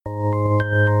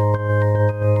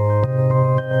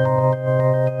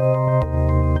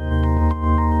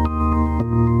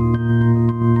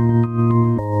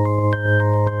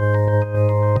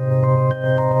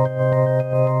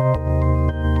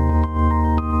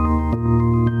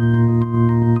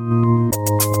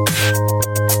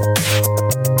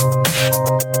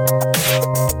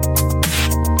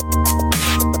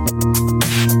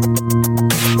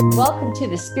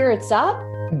Spirits Up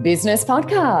Business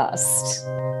Podcast.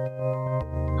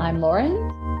 I'm Lauren.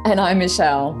 And I'm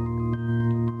Michelle.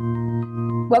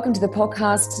 Welcome to the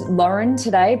podcast, Lauren.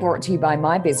 Today brought to you by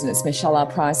my business, Michelle R.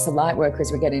 Price, the Lightworker.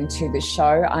 As we get into the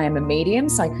show, I am a medium,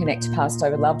 so I connect to past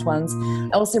over loved ones.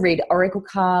 I also read oracle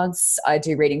cards. I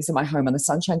do readings in my home on the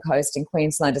Sunshine Coast in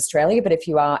Queensland, Australia. But if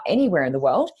you are anywhere in the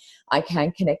world, I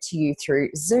can connect to you through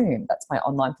Zoom. That's my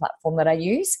online platform that I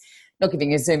use. Not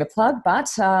giving a Zoom a plug, but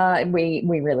we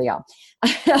really are.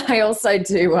 I also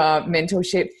do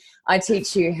mentorship. I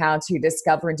teach you how to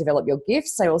discover and develop your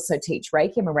gifts. I also teach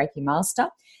Reiki. I'm a Reiki master.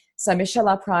 So Michelle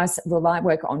R. Price, the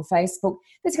Lightworker on Facebook.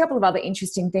 There's a couple of other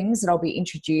interesting things that I'll be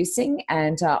introducing.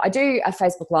 And I do a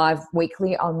Facebook Live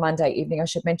weekly on Monday evening. I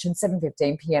should mention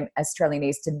 7:15 p.m. Australian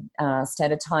Eastern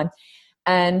Standard Time.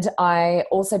 And I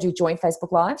also do joint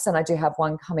Facebook Lives, and I do have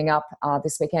one coming up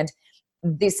this weekend.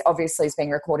 This obviously is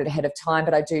being recorded ahead of time,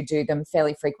 but I do them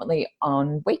fairly frequently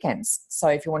on weekends. So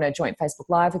if you want to join Facebook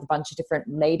Live with a bunch of different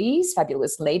ladies,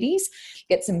 fabulous ladies,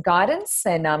 get some guidance,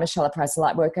 then Michelle R. Price, the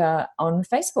Lightworker on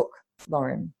Facebook,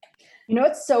 Lauren. You know,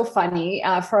 it's so funny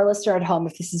for our listener at home.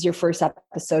 If this is your first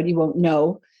episode, you won't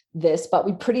know this, but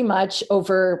we've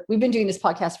been doing this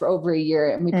podcast for over a year,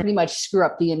 and we pretty much screw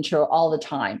up the intro all the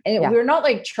time. And we're not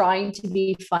like trying to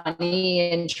be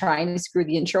funny and trying to screw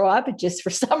the intro up. It just, for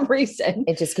some reason,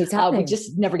 it just keeps happening. We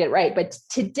just never get it right. But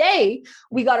today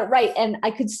we got it right. And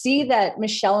I could see that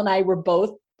Michelle and I were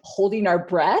both holding our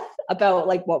breath about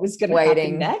like what was going to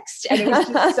happen next. And it was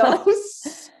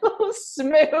just so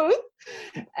smooth.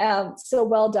 So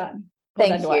well done.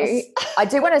 Thank you. I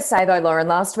do want to say though, Lauren,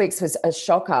 last week's was a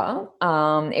shocker.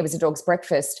 It was a dog's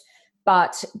breakfast,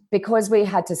 but because we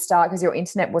had to start, because your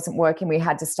internet wasn't working, we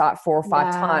had to start 4 or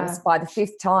 5 times. By the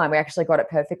 5th time, we actually got it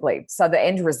perfectly. So the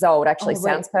end result actually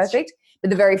sounds perfect, but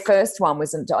the very first one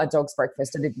wasn't a dog's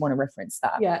breakfast. I didn't want to reference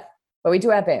that. Yeah. But we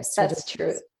do our best. That's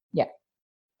true. Yeah.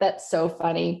 That's so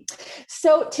funny.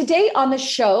 So today on the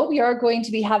show, we are going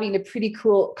to be having a pretty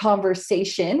cool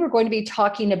conversation. We're going to be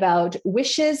talking about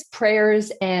wishes,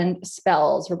 prayers, and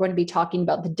spells. We're going to be talking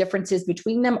about the differences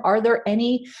between them. Are there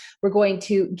any? We're going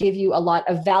to give you a lot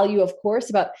of value, of course,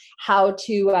 about how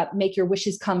to make your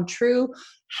wishes come true,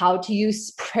 how to use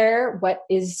prayer, what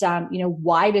is,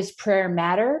 why does prayer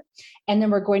matter? And then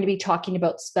we're going to be talking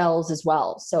about spells as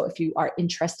well. So if you are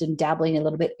interested in dabbling a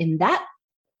little bit in that,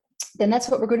 then that's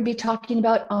what we're going to be talking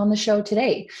about on the show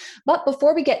today. But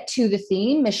before we get to the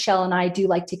theme, Michelle and I do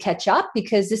like to catch up,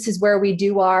 because this is where we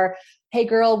do our, hey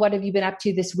girl, what have you been up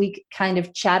to this week kind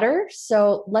of chatter.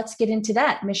 So let's get into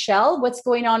that. Michelle, what's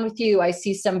going on with you? I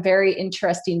see some very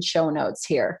interesting show notes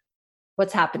here.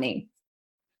 What's happening?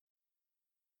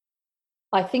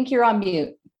 I think you're on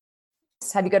mute.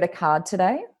 Have you got a card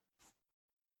today?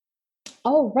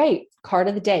 Oh, right. Card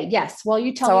of the day. Yes. Well,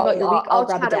 you tell me about your week. I'll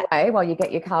chat away while you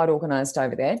get your card organized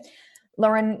over there.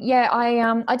 Lauren,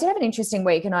 I did have an interesting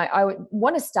week, and I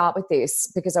want to start with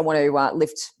this because I want to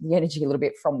lift the energy a little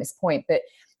bit from this point. But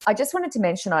I just wanted to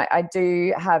mention I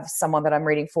do have someone that I'm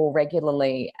reading for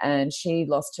regularly, and she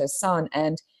lost her son.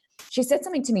 And she said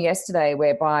something to me yesterday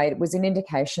whereby it was an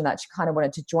indication that she kind of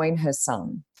wanted to join her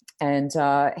son, and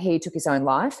he took his own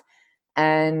life.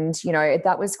 And,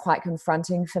 that was quite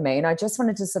confronting for me. And I just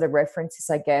wanted to sort of reference this,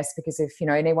 I guess, because if,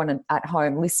 anyone at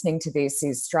home listening to this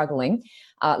is struggling,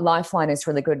 Lifeline is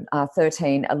really good.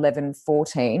 13, 11,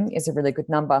 14 is a really good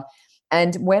number.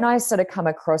 And when I sort of come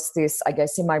across this, I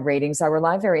guess, in my readings, I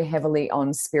rely very heavily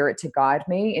on spirit to guide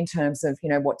me in terms of,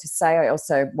 what to say. I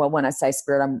also, when I say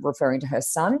spirit, I'm referring to her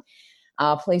son.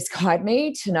 Please guide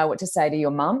me to know what to say to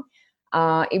your mum.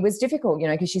 It was difficult,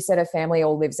 because she said her family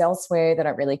all lives elsewhere. They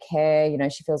don't really care.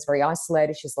 She feels very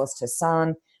isolated. She's lost her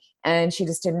son, and she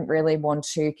just didn't really want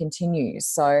to continue.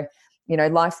 So,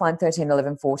 Lifeline 13,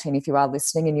 11, 14, if you are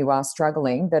listening and you are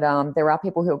struggling, but there are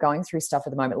people who are going through stuff at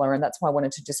the moment, Lauren. That's why I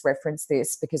wanted to just reference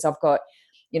this, because I've got,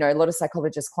 a lot of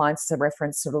psychologist clients to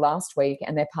reference sort of last week,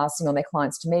 and they're passing on their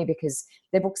clients to me because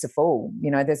their books are full.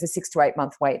 There's a 6 to 8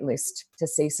 month wait list to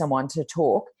see someone to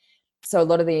talk. So a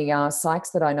lot of the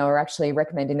psychs that I know are actually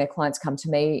recommending their clients come to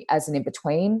me as an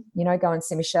in-between, go and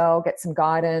see Michelle, get some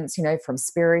guidance, from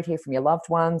spirit, hear from your loved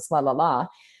ones,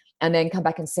 and then come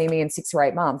back and see me in 6 or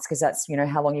 8 months, because that's,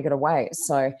 how long you're going to wait.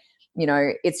 So,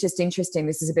 it's just interesting.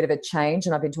 This is a bit of a change,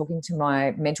 and I've been talking to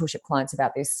my mentorship clients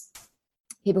about this,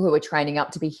 people who are training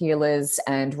up to be healers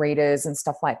and readers and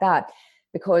stuff like that.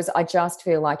 Because I just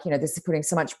feel like, this is putting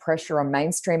so much pressure on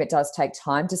mainstream. It does take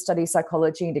time to study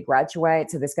psychology and to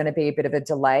graduate. So there's going to be a bit of a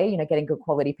delay, getting good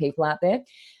quality people out there.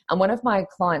 And one of my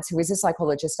clients, who is a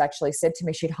psychologist, actually said to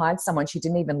me she'd hired someone she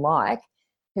didn't even like,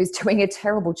 who's doing a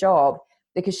terrible job,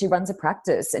 because she runs a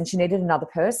practice and she needed another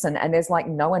person. And there's like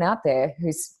no one out there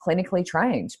who's clinically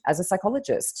trained as a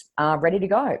psychologist, ready to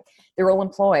go. They're all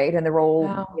employed and they're all,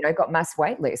 Wow. got mass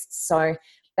wait lists. So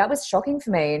that was shocking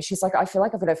for me. And she's like, I feel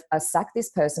like I've got to sack this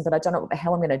person, but I don't know what the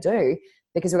hell I'm going to do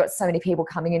because we've got so many people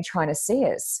coming in trying to see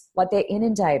us. Like, they're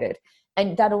inundated.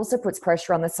 And that also puts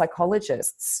pressure on the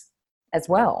psychologists as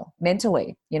well,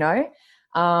 mentally,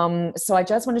 So I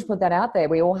just wanted to put that out there.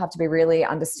 We all have to be really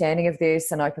understanding of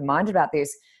this and open-minded about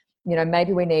this.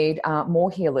 Maybe we need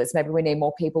more healers. Maybe we need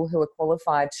more people who are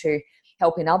qualified to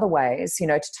help in other ways,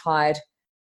 to tide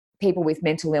people with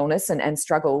mental illness and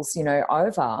struggles,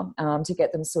 over to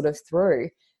get them sort of through.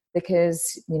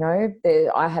 Because,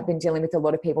 I have been dealing with a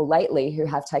lot of people lately who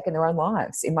have taken their own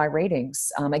lives in my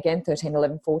readings. Again, 13,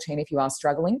 11, 14, if you are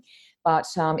struggling. But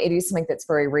it is something that's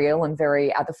very real and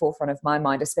very at the forefront of my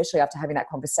mind, especially after having that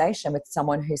conversation with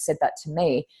someone who said that to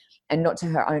me and not to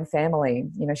her own family.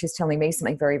 She's telling me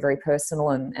something very, very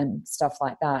personal and stuff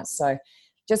like that. So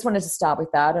just wanted to start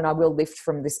with that. And I will lift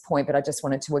from this point, but I just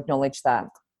wanted to acknowledge that.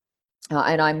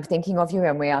 And I'm thinking of you,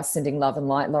 and we are sending love and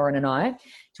light, Lauren and I,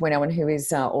 to anyone who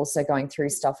is also going through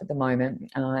stuff at the moment.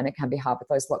 And it can be hard with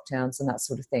those lockdowns and that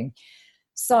sort of thing.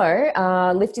 So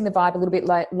lifting the vibe a little bit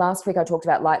late. Last week I talked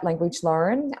about light language,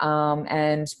 Lauren,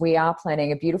 and we are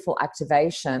planning a beautiful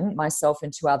activation, myself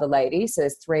and 2 other ladies. So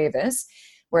there's 3 of us.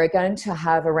 We're going to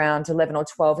have around 11 or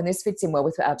 12, and this fits in well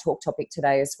with our talk topic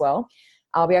today as well.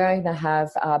 We are going to have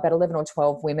about 11 or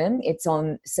 12 women. It's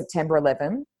on September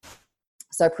 11.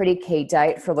 So a pretty key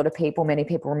date for a lot of people. Many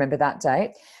people remember that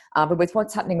date. But with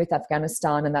what's happening with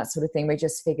Afghanistan and that sort of thing, we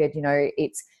just figured,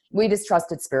 we just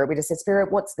trusted Spirit. We just said, Spirit,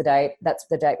 what's the date? That's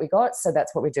the date we got. So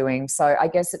that's what we're doing. So I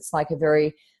guess it's like a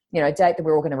very, date that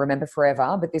we're all going to remember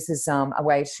forever. But this is a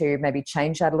way to maybe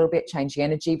change that a little bit, change the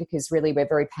energy, because really we're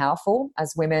very powerful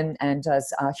as women and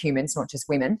as humans, not just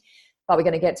women. But we're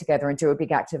going to get together and do a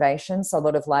big activation. So a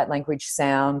lot of light language,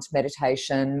 sound,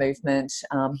 meditation, movement,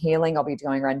 healing. I'll be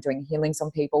going around doing healings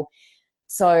on people.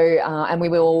 So, and we're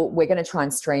going to try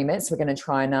and stream it. So we're going to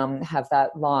try and have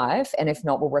that live. And if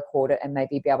not, we'll record it and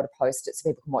maybe be able to post it so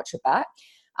people can watch it back.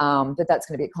 But that's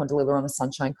going to be at Condoleezza on the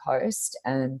Sunshine Coast.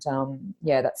 And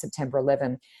that's September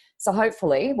 11. So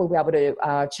hopefully we'll be able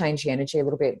to change the energy a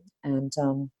little bit and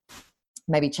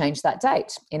maybe change that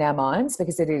date in our minds,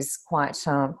 because it is quite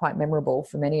memorable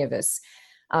for many of us.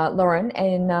 Lauren,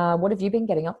 and what have you been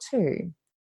getting up to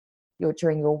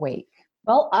during your week?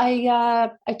 Well,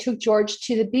 I took George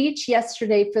to the beach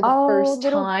yesterday for the first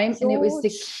time, and it was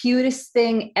the cutest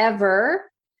thing ever.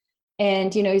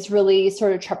 And, he's really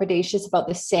sort of trepidatious about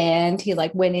the sand. He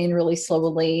went in really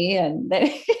slowly, and then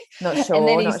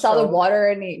he saw the water,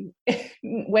 and he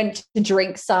went to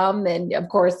drink some, and of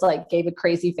course, gave a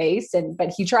crazy face.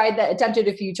 But he attempted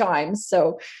a few times.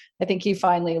 So I think he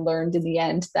finally learned in the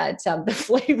end that the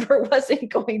flavor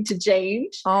wasn't going to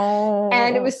change. Oh,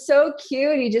 and it was so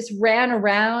cute. He just ran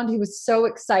around. He was so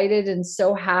excited and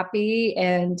so happy.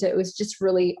 And it was just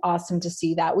really awesome to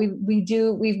see that. We've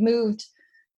moved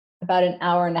about an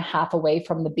hour and a half away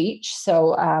from the beach.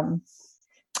 So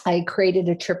I created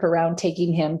a trip around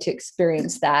taking him to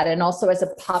experience that. And also as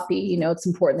a puppy, it's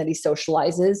important that he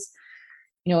socializes,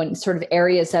 in sort of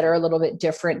areas that are a little bit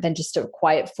different than just a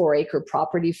quiet 4-acre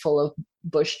property full of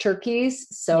bush turkeys.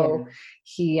 So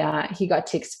he got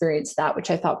to experience that,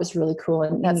 which I thought was really cool.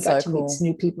 And he got to meet some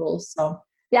new people. So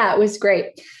yeah, it was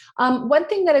great. One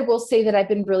thing that I will say that I've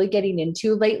been really getting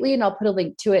into lately, and I'll put a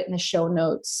link to it in the show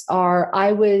notes,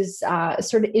 I was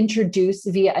sort of introduced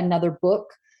via another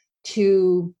book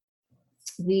to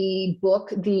the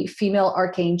book, The Female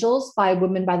Archangels, by a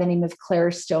woman by the name of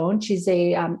Claire Stone. She's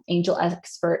a angel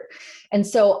expert. And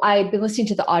so I've been listening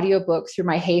to the audiobook through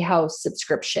my Hay House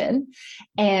subscription.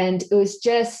 And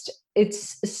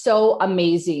it's so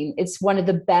amazing. It's one of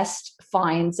the best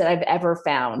finds that I've ever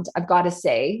found. I've got to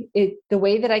say the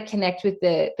way that I connect with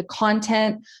the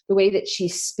content, the way that she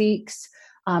speaks,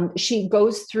 she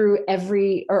goes through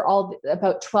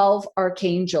about 12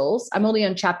 archangels. I'm only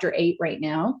on chapter 8 right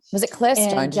now. Was it Claire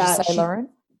Stone? Did you say, Lauren?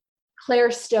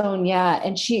 Claire Stone. Yeah.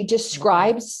 And she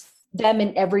describes them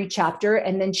in every chapter.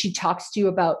 And then she talks to you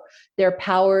about their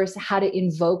powers, how to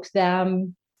invoke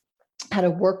them, how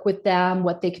to work with them,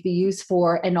 what they could be used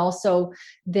for. And also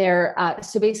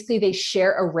so basically they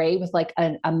share a ray with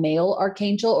a male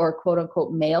archangel, or quote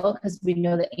unquote male, because we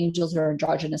know that angels are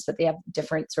androgynous, but they have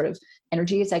different sort of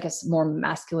energies, I guess more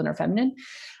masculine or feminine.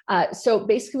 So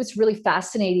basically what's really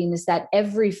fascinating is that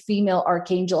every female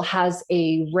archangel has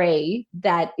a ray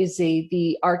that is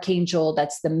the archangel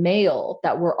that's the male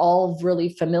that we're all really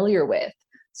familiar with.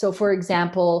 So for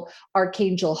example,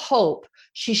 Archangel Hope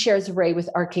she shares a ray with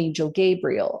Archangel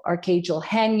Gabriel. Archangel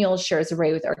Haniel shares a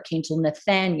ray with Archangel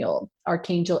Nathaniel.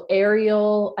 Archangel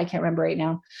Ariel, I can't remember right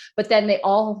now, but then they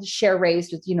all share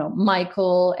rays with,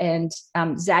 Michael and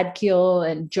Zadkiel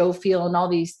and Jophiel and all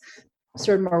these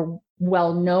sort of more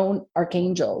well-known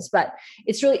archangels. But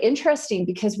it's really interesting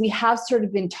because we have sort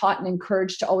of been taught and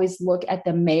encouraged to always look at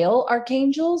the male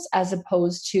archangels as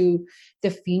opposed to the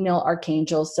female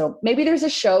archangels. So maybe there's a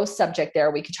show subject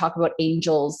there. We could talk about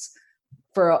angels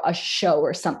for a show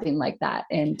or something like that.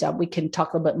 And we can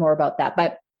talk a little bit more about that.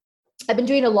 But I've been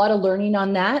doing a lot of learning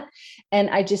on that. And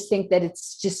I just think that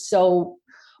it's just so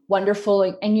wonderful.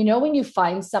 And when you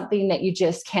find something that you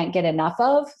just can't get enough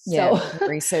of. Yeah, so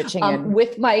researching and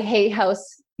with my Hay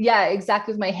House. Yeah,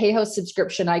 exactly. With my Hay House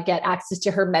subscription, I get access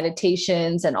to her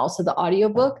meditations and also the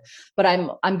audiobook, but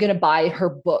I'm going to buy her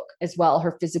book as well,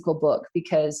 her physical book,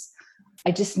 because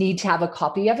I just need to have a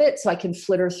copy of it so I can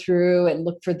flitter through and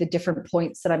look for the different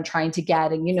points that I'm trying to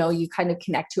get. And, you kind of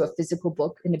connect to a physical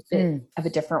book in a bit of a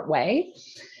different way.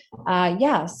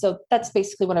 So that's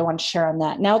basically what I want to share on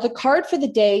that. Now, the card for the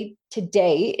day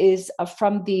today is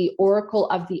from the Oracle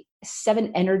of the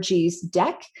Seven Energies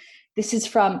deck. This is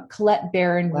from Colette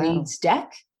Baron Reed's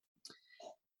deck.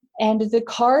 And the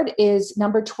card is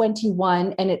number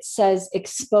 21, and it says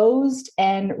exposed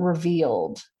and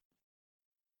revealed.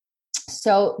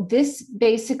 So this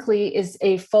basically is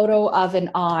a photo of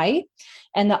an eye,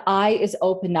 and the eye is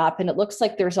open up, and it looks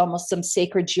like there's almost some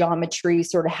sacred geometry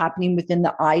sort of happening within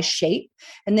the eye shape.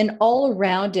 And then all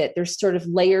around it, there's sort of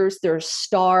layers, there's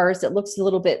stars. It looks a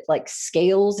little bit like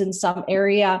scales in some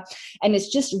area, and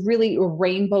it's just really a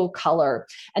rainbow color.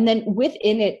 And then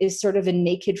within it is sort of a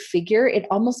naked figure. It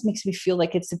almost makes me feel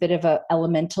like it's a bit of a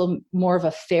elemental, more of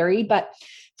a fairy, but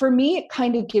for me, it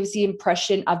kind of gives the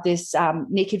impression of this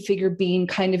naked figure being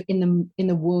kind of in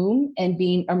the womb and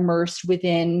being immersed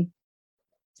within,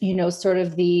 sort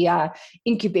of the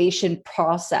incubation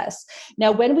process.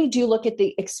 Now, when we do look at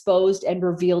the exposed and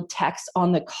revealed text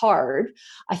on the card,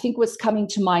 I think what's coming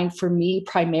to mind for me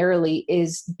primarily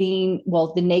is the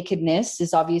nakedness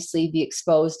is obviously the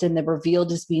exposed, and the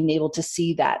revealed is being able to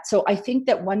see that. So I think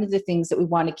that one of the things that we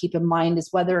want to keep in mind is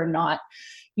whether or not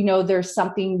there's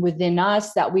something within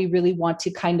us that we really want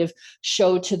to kind of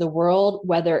show to the world,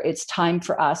 whether it's time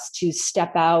for us to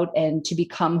step out and to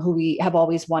become who we have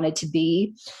always wanted to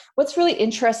be. What's really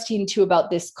interesting too about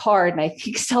this card, and I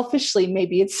think selfishly,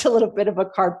 maybe it's a little bit of a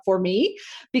card for me,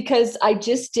 because I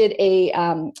just did a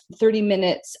 30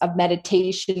 minutes of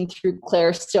meditation through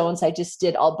Claire Stone's. I just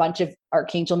did a bunch of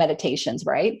archangel meditations,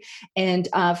 right? And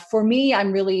for me,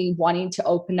 I'm really wanting to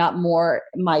open up more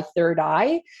my third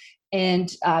eye,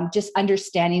 and just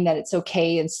understanding that it's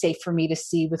okay and safe for me to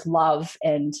see with love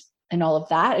and all of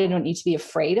that. I don't need to be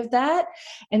afraid of that.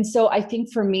 And so I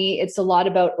think for me, it's a lot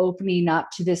about opening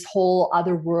up to this whole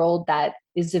other world that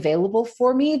is available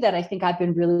for me, that I think I've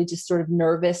been really just sort of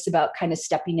nervous about kind of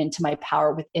stepping into my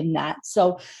power within that.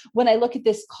 So when I look at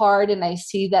this card and I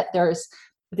see that there's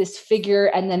this figure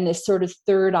and then this sort of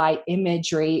third eye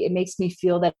imagery, it makes me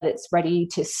feel that it's ready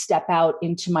to step out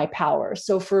into my power.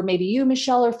 So for maybe you,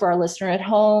 Michelle, or for our listener at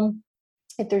home,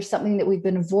 if there's something that we've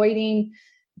been avoiding,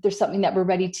 if there's something that we're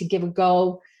ready to give a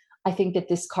go, I think that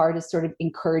this card is sort of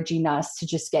encouraging us to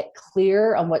just get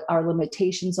clear on what our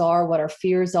limitations are, what our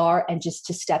fears are, and just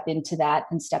to step into that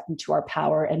and step into our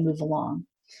power and move along.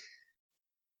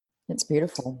 It's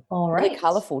beautiful. All right. Really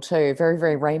colorful too. Very,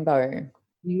 very rainbow.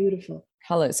 Beautiful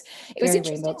colors. It was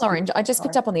interesting, Lauren. I just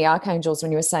picked up on the archangels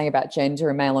when you were saying about gender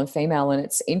and male and female, and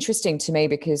it's interesting to me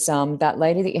because that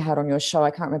lady that you had on your show, I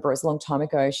can't remember, it was a long time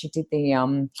ago. She did the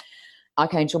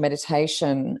archangel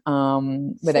meditation.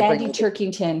 Sandy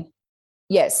Turkington.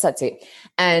 Yes, that's it.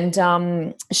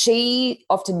 And she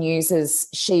often uses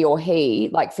she or he.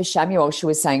 Like for Shamuel, she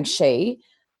was saying she,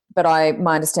 but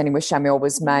my understanding was Shamuel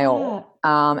was male.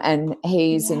 And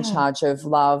he's in charge of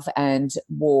love and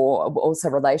war, also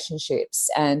relationships.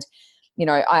 And,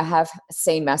 I have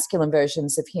seen masculine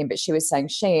versions of him, but she was saying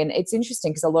she. And it's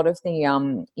interesting because a lot of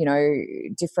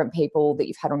the, different people that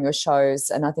you've had on your shows,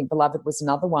 and I think Beloved was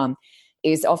another one,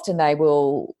 is often they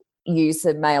will use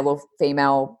the male or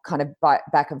female kind of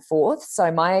back and forth.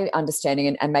 So my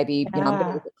understanding, and maybe I'm going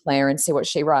to look at Claire and see what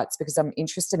she writes, because I'm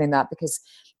interested in that, because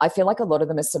I feel like a lot of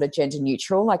them are sort of gender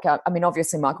neutral. Like,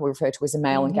 obviously Michael referred to as a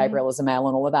male and Gabriel as a male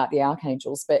and all of that, the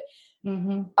archangels, but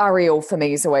Ariel for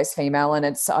me is always female. And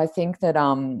I think that,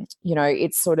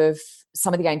 it's sort of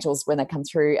some of the angels when they come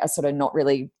through are sort of not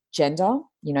really gender,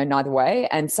 neither way.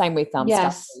 And same with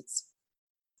Starseeds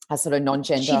are sort of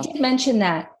non-gender. She did mention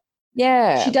that.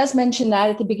 Yeah. She does mention that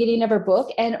at the beginning of her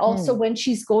book. And also when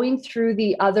she's going through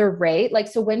the other Ray, like,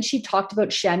 so when she talked about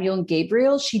Shamuel and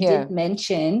Gabriel, she did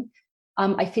mention,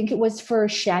 I think it was for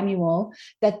Shamuel,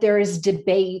 that there is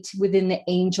debate within the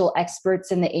angel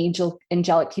experts and the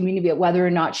angelic community about whether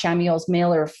or not Shamuel's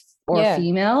male or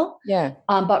female. Yeah.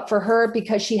 But for her,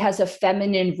 because she has a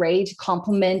feminine Ray to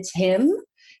complement him,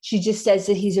 she just says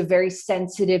that he's a very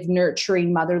sensitive,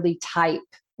 nurturing, motherly type.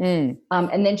 And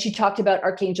then she talked about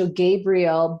Archangel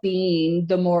Gabriel being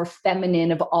the more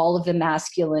feminine of all of the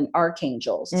masculine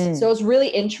archangels. So it was really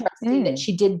interesting that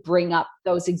she did bring up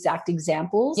those exact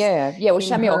examples. Yeah. Well,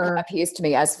 Shamuel appears to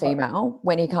me as female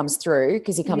when he comes through,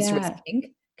 because he comes through as pink,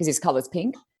 because his color's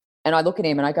pink. And I look at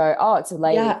him and I go, oh, it's a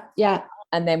lady. Yeah.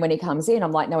 And then when he comes in,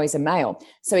 I'm like, no, he's a male.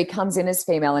 So he comes in as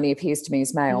female and he appears to me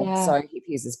as male. Yeah. So he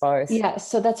appears as both. Yeah.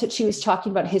 So that's what she was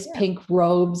talking about, his pink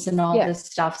robes and all this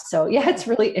stuff. So yeah, it's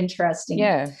really interesting.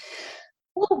 Yeah.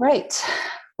 All right.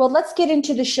 Well, let's get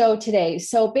into the show today.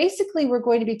 So basically, we're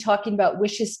going to be talking about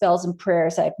wishes, spells, and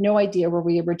prayers. I have no idea where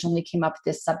we originally came up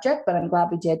with this subject, but I'm glad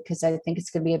we did, because I think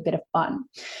it's going to be a bit of fun.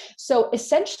 So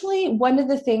essentially, one of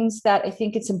the things that I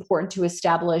think it's important to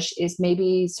establish is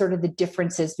maybe sort of the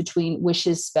differences between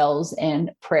wishes, spells, and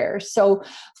prayers. So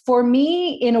for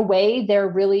me, in a way, they're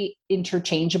really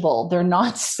interchangeable. They're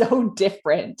not so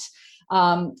different.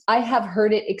 I have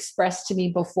heard it expressed to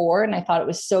me before, and I thought it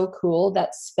was so cool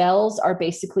that spells are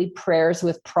basically prayers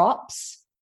with props.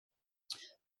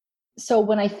 So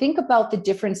when I think about the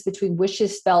difference between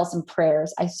wishes, spells, and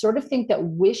prayers, I sort of think that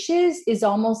wishes is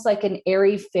almost like an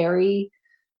airy-fairy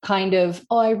kind of,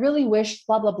 oh, I really wish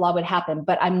blah, blah, blah would happen,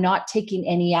 but I'm not taking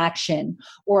any action,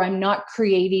 or I'm not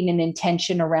creating an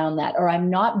intention around that, or I'm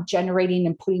not generating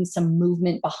and putting some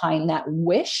movement behind that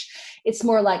wish. It's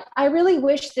more like, I really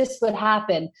wish this would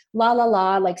happen, la, la,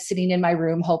 la, like sitting in my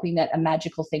room, hoping that a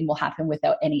magical thing will happen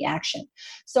without any action.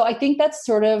 So I think that's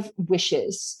sort of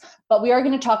wishes, but we are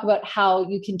going to talk about how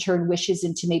you can turn wishes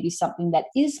into maybe something that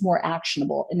is more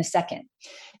actionable in a second.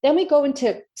 Then we go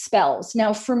into spells.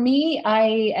 Now, for me,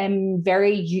 I am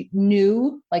very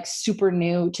new, like super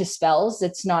new to spells.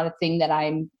 It's not a thing that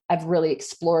I've really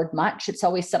explored much. It's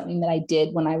always something that I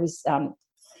did when I was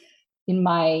in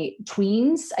my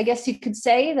tweens, I guess you could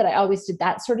say, that I always did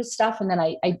that sort of stuff. And then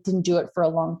I didn't do it for a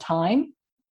long time.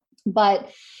 But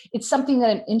it's something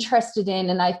that I'm interested in.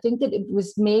 And I think that it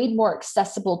was made more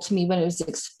accessible to me when it was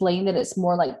explained that it's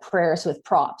more like prayers with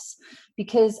props.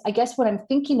 Because I guess when I'm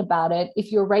thinking about it,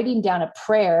 if you're writing down a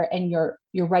prayer and you're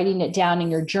writing it down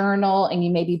in your journal, and you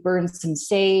maybe burn some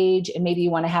sage, and maybe you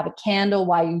want to have a candle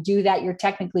while you do that, you're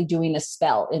technically doing a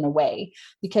spell in a way,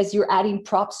 because you're adding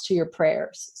props to your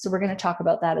prayers. So we're going to talk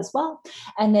about that as well.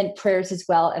 And then prayers as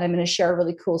well. And I'm going to share a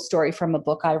really cool story from a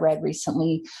book I read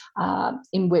recently,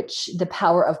 in which the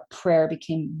power of prayer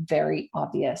became very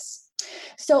obvious.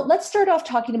 So let's start off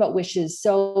talking about wishes.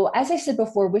 So as I said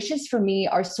before, wishes for me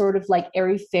are sort of like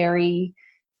airy-fairy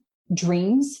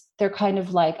dreams. They're kind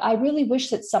of like, I really wish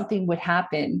that something would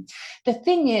happen. The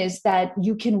thing is that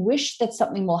you can wish that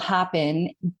something will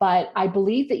happen, but I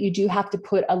believe that you do have to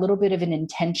put a little bit of an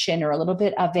intention or a little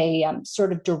bit of a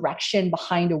sort of direction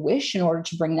behind a wish in order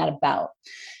to bring that about.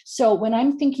 So when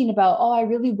I'm thinking about, oh, I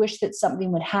really wish that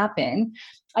something would happen,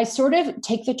 I sort of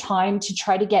take the time to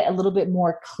try to get a little bit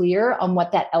more clear on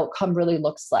what that outcome really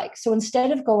looks like. So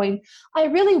instead of going, I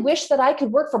really wish that I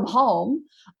could work from home,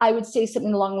 I would say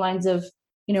something along the lines of,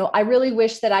 I really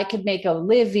wish that I could make a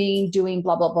living doing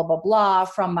blah, blah, blah, blah, blah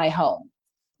from my home.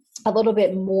 A little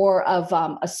bit more of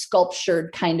a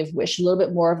sculptured kind of wish, a little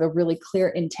bit more of a really clear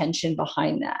intention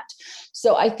behind that.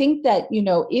 So I think that,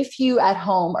 if you at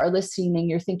home are listening and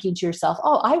you're thinking to yourself,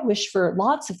 oh, I wish for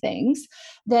lots of things,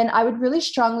 then I would really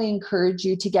strongly encourage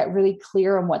you to get really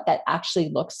clear on what that actually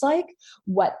looks like,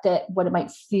 what it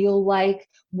might feel like,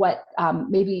 what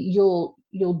maybe you'll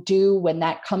do when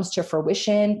that comes to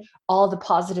fruition, all the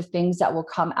positive things that will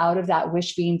come out of that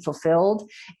wish being fulfilled.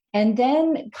 And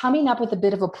then coming up with a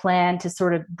bit of a plan to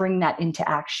sort of bring that into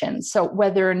action. So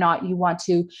whether or not you want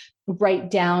to write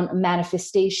down a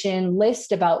manifestation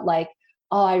list about like,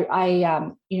 oh,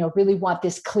 I really want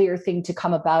this clear thing to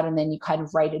come about, and then you kind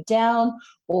of write it down,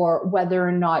 or whether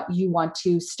or not you want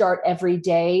to start every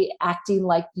day acting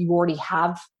like you already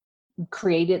have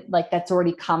created, like that's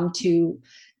already come to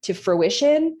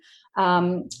fruition.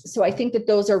 So I think that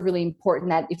those are really important,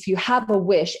 that if you have a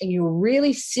wish and you're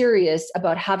really serious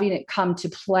about having it come to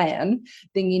plan,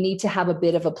 then you need to have a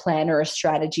bit of a plan or a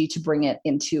strategy to bring it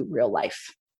into real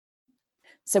life.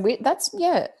 So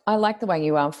I like the way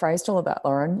you phrased all of that,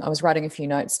 Lauren. I was writing a few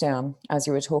notes down as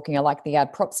you were talking. I like the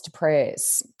props to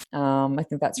prayers. I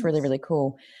think that's really, really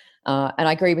cool. And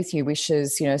I agree with you,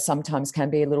 wishes, sometimes can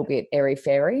be a little bit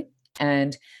airy-fairy.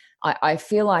 And I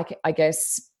feel like, I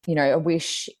guess, a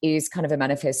wish is kind of a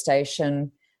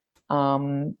manifestation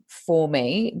for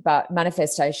me, but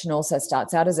manifestation also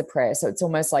starts out as a prayer. So it's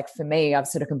almost like, for me, I've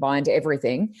sort of combined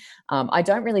everything. I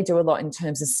don't really do a lot in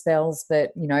terms of spells,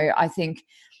 but, I think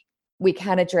we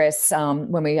can address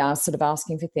when we are sort of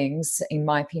asking for things, in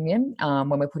my opinion,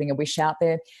 when we're putting a wish out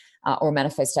there, or a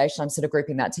manifestation, I'm sort of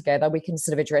grouping that together. We can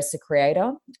sort of address the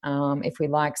creator, if we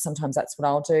like. Sometimes that's what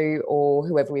I'll do, or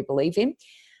whoever we believe in.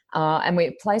 And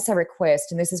we place a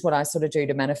request, and this is what I sort of do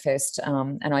to manifest.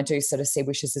 And I do sort of see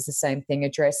wishes as the same thing.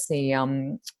 Address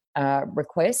the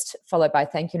request, followed by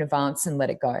thank you in advance, and let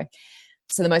it go.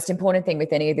 So the most important thing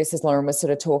with any of this, as Lauren was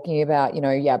sort of talking about,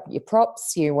 your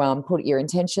props, you put your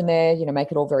intention there,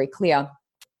 make it all very clear.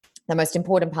 The most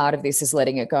important part of this is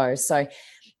letting it go. So,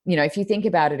 if you think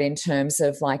about it in terms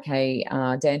of like a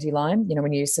dandelion,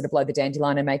 when you sort of blow the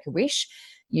dandelion and make a wish,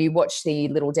 you watch the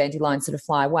little dandelion sort of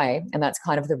fly away, and that's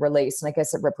kind of the release. And I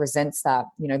guess it represents that,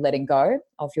 letting go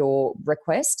of your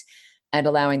request and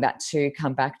allowing that to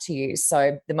come back to you.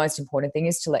 So the most important thing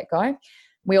is to let go.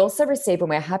 We also receive when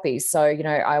we're happy. So,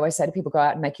 I always say to people, go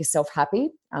out and make yourself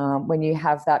happy. When you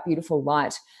have that beautiful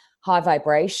light, high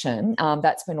vibration,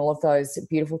 that's when all of those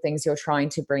beautiful things you're trying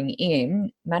to bring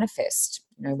in manifest,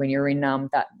 when you're in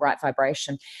that right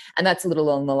vibration. And that's a little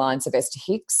along the lines of Esther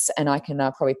Hicks. And I can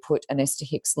probably put an Esther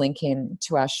Hicks link in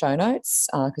to our show notes,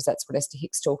 because that's what Esther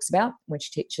Hicks talks about,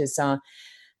 which teaches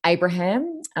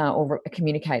Abraham, or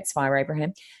communicates via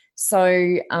Abraham.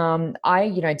 So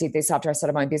I, did this after I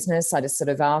started my own business. I just sort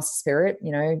of asked Spirit,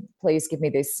 please give me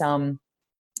this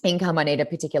income. I need a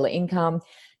particular income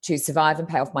to survive and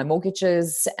pay off my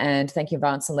mortgages, and thank you in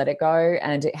advance, and let it go.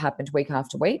 And it happened week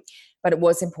after week. But it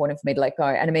was important for me to let go.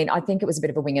 And I mean, I think it was a bit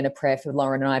of a wing and a prayer for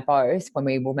Lauren and I both when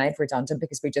we were made redundant,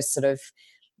 because we just sort of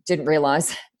didn't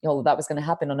realize all of that was going to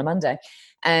happen on a Monday.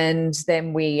 And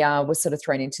then we were sort of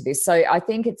thrown into this. So I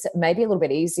think it's maybe a little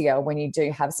bit easier when you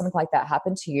do have something like that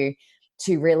happen to you,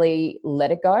 to really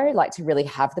let it go, like to really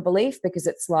have the belief, because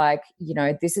it's like,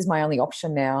 this is my only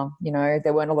option now.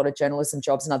 There weren't a lot of journalism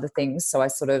jobs and other things. So I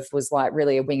sort of was like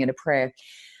really a wing and a prayer.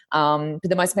 But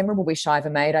the most memorable wish I ever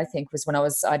made, I think, was when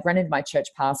I'd run into my church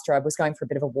pastor. I was going for a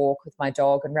bit of a walk with my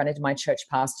dog and ran into my church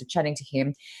pastor, chatting to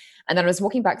him. And then I was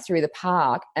walking back through the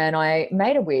park, and I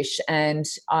made a wish, and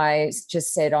I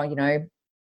just said, oh, can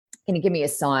you give me a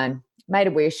sign? Made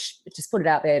a wish, just put it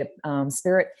out there to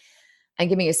Spirit, and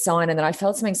give me a sign. And then I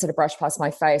felt something sort of brush past my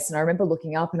face. And I remember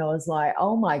looking up, and I was like,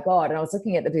 oh my God. And I was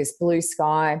looking at this blue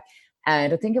sky,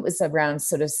 and I think it was around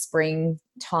sort of spring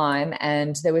time,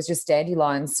 and there was just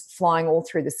dandelions flying all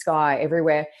through the sky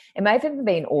everywhere. It may have even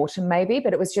been autumn maybe,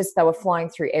 but it was just, they were flying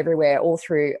through everywhere,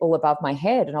 all above my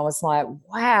head. And I was like,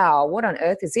 wow, what on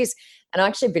earth is this? And I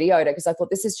actually videoed it because I thought,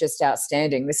 this is just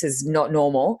outstanding. This is not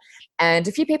normal. And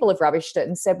a few people have rubbished it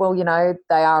and said, well, they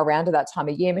are around at that time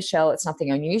of year, Michelle. It's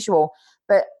nothing unusual.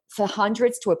 But for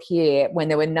hundreds to appear when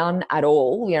there were none at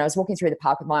all, I was walking through the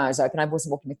park with my eyes open. I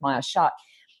wasn't walking with my eyes shut.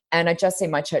 And I just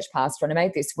seen my church pastor, and I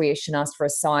made this wish and asked for a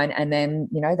sign, and then,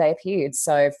 they appeared.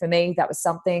 So for me, that was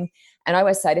something. And I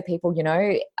always say to people,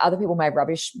 other people may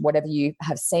rubbish whatever you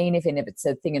have seen, even if it's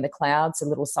a thing in the clouds, a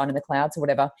little sign in the clouds or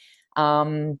whatever.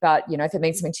 But, if it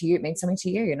means something to you, it means something to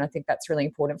you. And I think that's really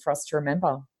important for us to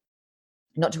remember,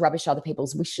 not to rubbish other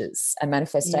people's wishes and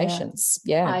manifestations.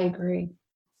 Yeah. I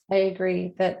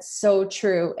agree. That's so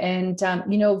true. And,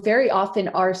 very often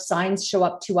our signs show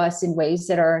up to us in ways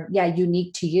that are,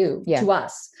 unique to you, to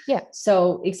us. Yeah.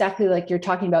 So exactly like you're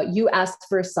talking about, you asked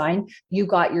for a sign, you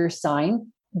got your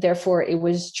sign, therefore it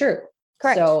was true.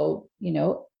 Correct. So,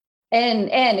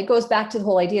 and it goes back to the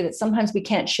whole idea that sometimes we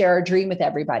can't share our dream with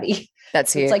everybody.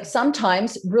 That's it. It's like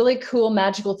sometimes really cool,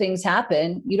 magical things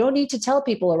happen. You don't need to tell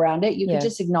people around it. You can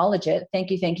just acknowledge it.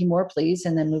 Thank you, more, please.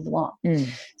 And then move along.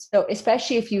 So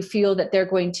especially if you feel that they're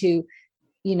going to,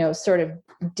 sort of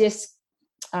diss,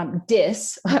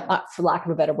 for lack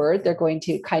of a better word, they're going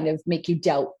to kind of make you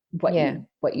doubt what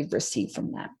you've received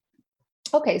from that.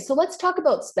 Okay. So let's talk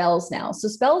about spells now. So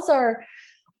spells are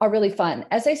really fun.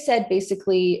 As I said,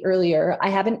 basically earlier,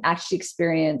 I haven't actually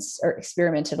experienced or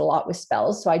experimented a lot with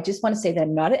spells. So I just want to say that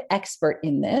I'm not an expert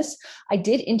in this. I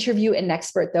did interview an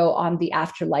expert though on the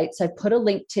Afterlight. So I put a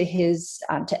link to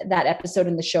to that episode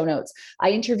in the show notes.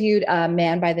 I interviewed a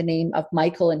man by the name of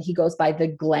Michael, and he goes by the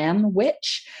Glam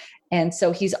Witch. And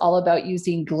so he's all about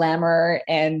using glamour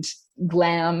and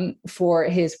glam for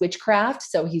his witchcraft.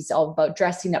 So he's all about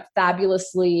dressing up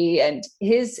fabulously. And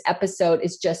his episode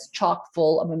is just chock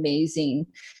full of amazing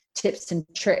tips and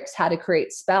tricks, how to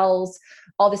create spells,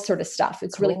 all this sort of stuff.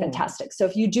 It's really fantastic. So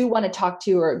if you do want to talk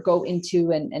to or go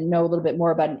into and know a little bit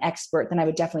more about an expert, then I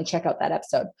would definitely check out that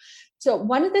episode. So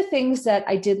one of the things that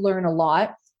I did learn a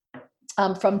lot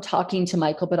from talking to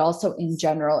Michael, but also in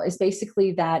general, is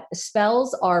basically that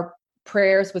spells are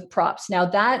prayers with props. Now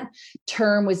that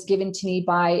term was given to me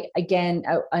by, again,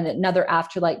 another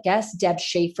Afterlight guest, Deb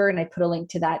Schaefer, and I put a link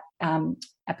to that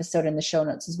episode in the show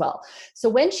notes as well. So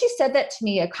when she said that to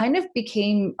me, I kind of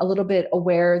became a little bit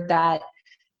aware that,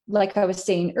 like I was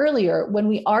saying earlier, when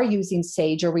we are using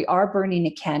sage or we are burning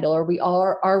a candle or we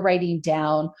are writing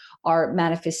down our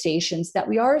manifestations, that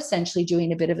we are essentially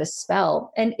doing a bit of a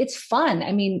spell. And it's fun.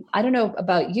 I mean, I don't know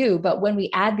about you, but when we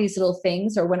add these little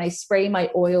things, or when I spray my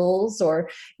oils, or,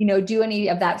 do any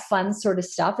of that fun sort of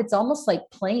stuff, it's almost like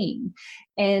playing.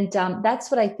 And that's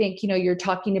what I think, you're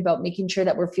talking about, making sure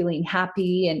that we're feeling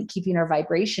happy and keeping our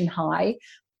vibration high.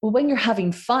 Well, when you're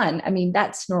having fun, I mean,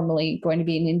 that's normally going to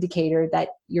be an indicator that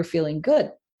you're feeling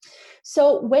good.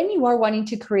 So when you are wanting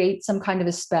to create some kind of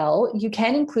a spell, you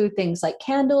can include things like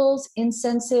candles,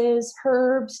 incenses,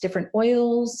 herbs, different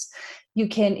oils. You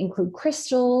can include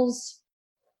crystals.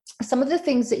 Some of the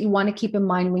things that you want to keep in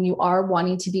mind when you are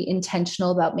wanting to be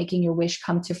intentional about making your wish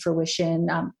come to fruition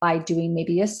by doing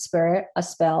maybe a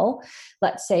spell,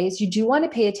 let's say, is you do want to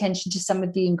pay attention to some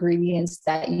of the ingredients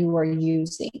that you are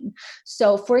using.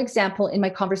 So for example, in my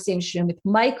conversation with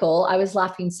Michael, I was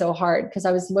laughing so hard because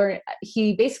I was learning,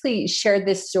 he basically shared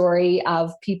this story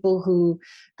of people who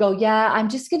go, yeah, I'm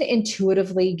just going to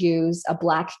intuitively use a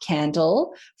black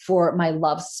candle for my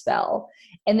love spell.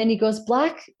 And then he goes,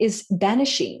 black is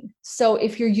banishing. So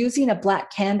if you're using a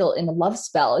black candle in a love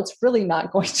spell, it's really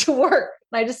not going to work.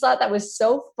 And I just thought that was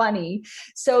so funny.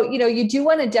 So, you do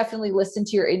want to definitely listen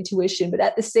to your intuition, but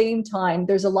at the same time,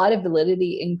 there's a lot of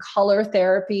validity in color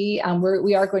therapy.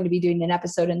 We are going to be doing an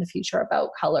episode in the future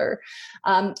about color.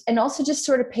 And also just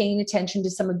sort of paying attention to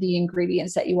some of the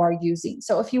ingredients that you are using.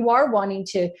 So if you are wanting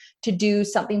to do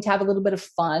something to have a little bit of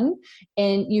fun,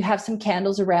 and you have some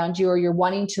candles around you, or you're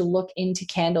wanting to look into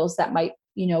candles that might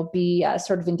be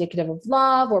sort of indicative of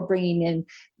love or bringing in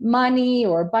money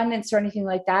or abundance or anything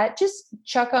like that, just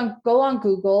go on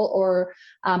Google, or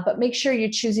but make sure you're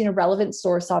choosing a relevant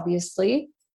source, obviously,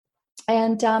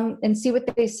 and see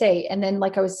what they say. And then,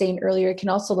 like I was saying earlier, you can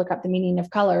also look up the meaning of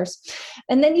colors.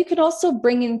 And then you can also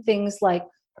bring in things like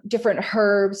different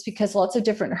herbs, because lots of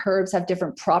different herbs have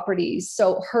different properties.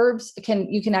 So herbs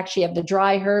you can actually have the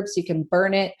dry herbs, you can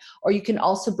burn it, or you can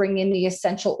also bring in the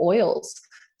essential oils.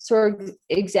 So for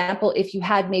example, if you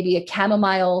had maybe a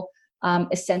chamomile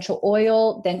essential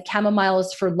oil, then chamomile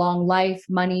is for long life,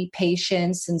 money,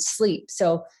 patience, and sleep.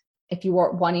 So if you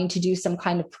were wanting to do some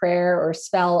kind of prayer or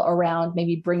spell around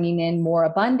maybe bringing in more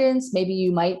abundance, maybe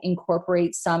you might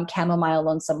incorporate some chamomile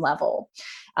on some level.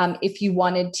 If you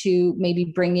wanted to maybe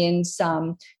bring in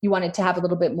you wanted to have a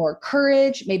little bit more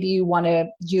courage, maybe you want to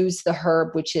use the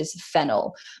herb, which is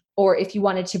fennel. Or if you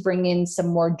wanted to bring in some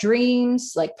more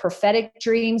dreams, like prophetic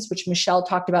dreams, which Michelle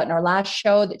talked about in our last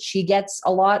show that she gets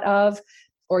a lot of,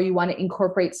 or you want to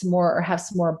incorporate some more or have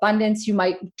some more abundance, you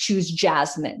might choose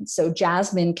jasmine. So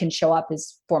jasmine can show up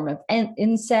as form of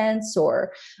incense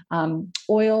or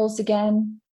oils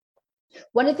again.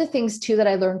 One of the things too that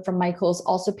I learned from Michael is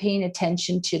also paying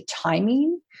attention to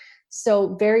timing.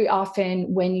 So very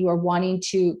often when you are wanting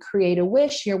to create a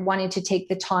wish, you're wanting to take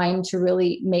the time to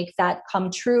really make that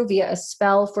come true via a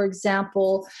spell, for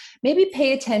example. Maybe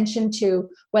pay attention to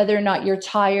whether or not you're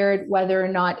tired, whether or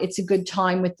not it's a good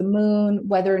time with the moon,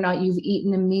 whether or not you've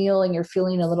eaten a meal and you're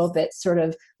feeling a little bit sort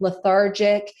of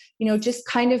lethargic. Just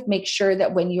kind of make sure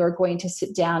that when you're going to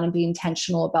sit down and be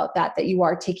intentional about that you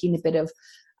are taking a bit of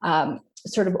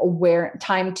sort of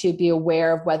time to be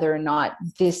aware of whether or not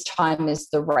this time is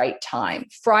the right time.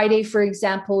 Friday, for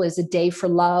example, is a day for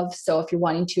love. So if you're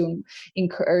wanting to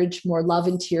encourage more love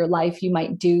into your life, you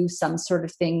might do some sort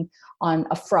of thing on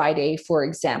a Friday, for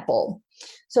example.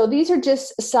 So these are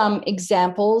just some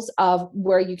examples of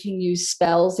where you can use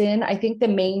spells in. I think the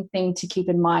main thing to keep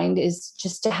in mind is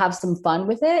just to have some fun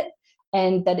with it,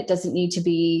 and that it doesn't need to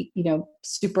be,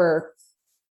 super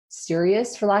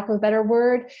serious, for lack of a better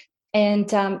word. And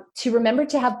to remember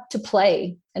to have to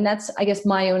play. And that's, I guess,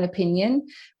 my own opinion.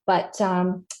 But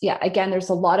again, there's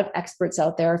a lot of experts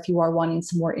out there if you are wanting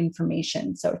some more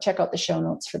information. So check out the show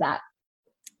notes for that.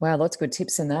 Wow, lots of good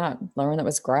tips in that, Lauren. That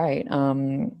was great.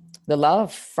 The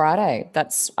Love Friday.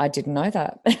 I didn't know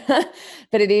that.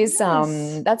 But it is,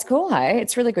 Yes. that's cool. Hey,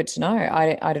 it's really good to know.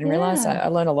 I didn't realize that. Yeah. I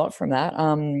learned a lot from that.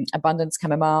 Abundance,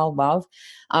 chamomile, love.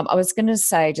 I was going to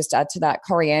say, just add to that,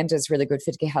 coriander is really good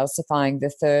for decalcifying the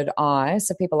third eye.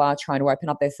 So people are trying to open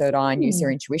up their third eye and use their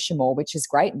Hmm. intuition more, which is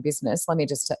great in business. Let me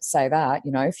just say that,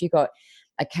 if you've got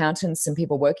accountants and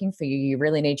people working for you, you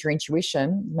really need your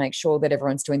intuition, make sure that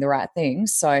everyone's doing the right thing.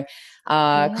 So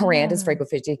coriander is Yeah. very good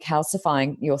for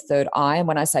decalcifying your third eye. And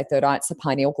when I say third eye, it's the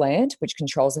pineal gland, which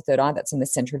controls the third eye. That's in the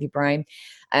center of your brain.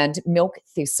 And milk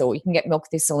thistle, you can get milk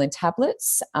thistle in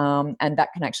tablets, and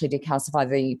that can actually decalcify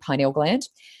the pineal gland,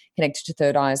 connected to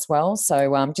third eye as well.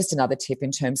 So just another tip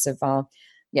in terms of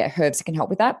herbs that can help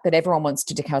with that. But everyone wants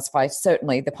to decalcify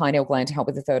certainly the pineal gland to help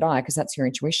with the third eye, because that's your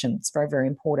intuition. It's very, very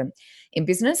important in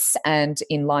business and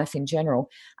in life in general.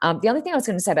 The other thing I was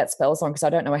going to say about spells, because I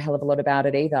don't know a hell of a lot about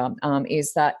it either,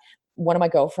 is that one of my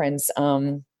girlfriends,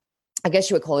 I guess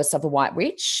you would call herself a white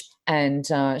witch, and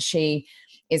she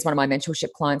is one of my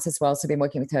mentorship clients as well. So I've been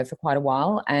working with her for quite a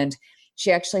while, and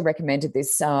she actually recommended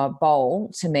this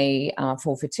bowl to me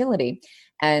for fertility.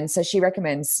 And so she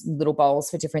recommends little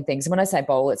bowls for different things. And when I say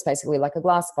bowl, it's basically like a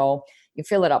glass bowl. You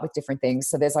fill it up with different things.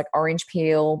 So there's like orange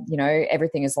peel,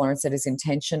 everything, as Lauren said, is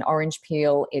intention. Orange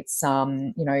peel, it's,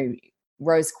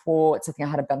 rose quartz. I think I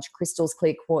had a bunch of crystals,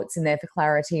 clear quartz in there for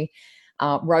clarity.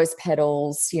 Rose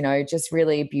petals, just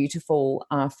really beautiful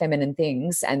feminine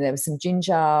things. And there was some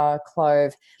ginger,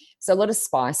 clove, so a lot of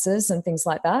spices and things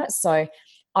like that. So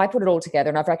I put it all together,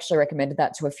 and I've actually recommended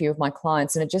that to a few of my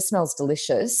clients, and it just smells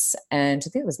delicious. And I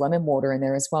think there was lemon water in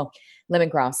there as well,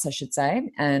 lemongrass, I should say.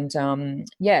 And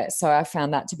so I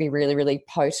found that to be really, really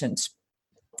potent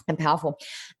and powerful.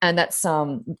 And that's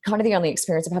kind of the only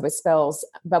experience I've had with spells.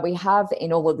 But we have,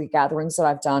 in all of the gatherings that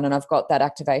I've done, and I've got that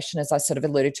activation, as I sort of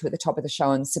alluded to at the top of the show,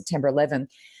 on September 11th,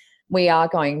 we are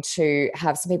going to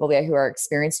have some people there who are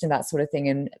experienced in that sort of thing.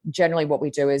 And generally what we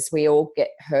do is we all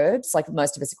get herbs, like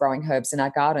most of us are growing herbs in our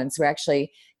gardens. We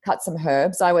actually cut some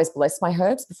herbs. I always bless my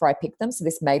herbs before I pick them. So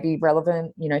this may be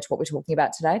relevant, to what we're talking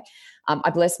about today. I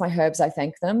bless my herbs. I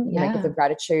thank them, give them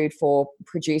gratitude for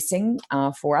producing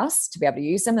for us to be able to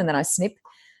use them. And then I snip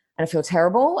and I feel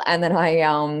terrible. And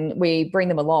then we bring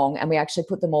them along, and we actually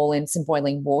put them all in some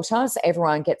boiling water. So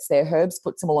everyone gets their herbs,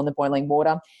 puts them all in the boiling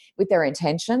water with their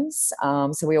intentions.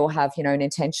 So we all have, an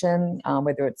intention,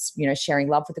 whether it's, sharing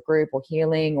love with the group or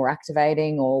healing or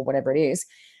activating or whatever it is.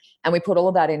 And we put all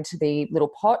of that into the little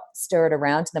pot, stir it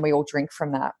around, and then we all drink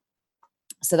from that.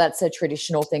 So that's a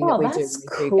traditional thing that we do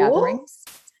when we do gatherings.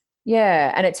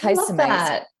 Yeah, and it tastes amazing.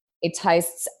 That. It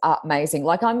tastes amazing.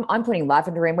 Like I'm putting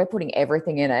lavender in, we're putting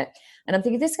everything in it. And I'm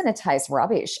thinking, this is going to taste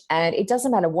rubbish. And it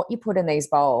doesn't matter what you put in these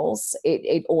bowls,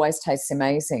 it always tastes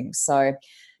amazing. So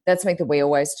that's something that we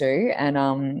always do. And,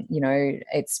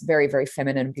 it's very, very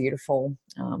feminine and beautiful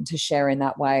to share in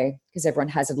that way, because everyone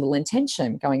has a little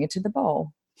intention going into the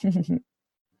bowl.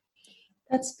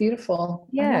 That's beautiful.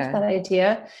 Yeah. I love that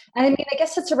idea. And I mean, I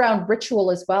guess it's around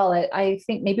ritual as well. I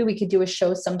think maybe we could do a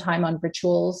show sometime on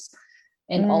rituals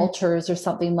and altars or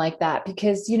something like that.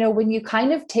 Because, when you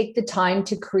kind of take the time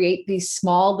to create these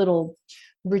small little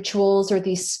rituals or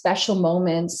these special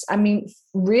moments, I mean,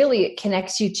 really it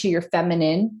connects you to your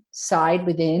feminine side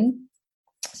within,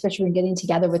 especially when getting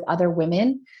together with other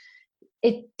women.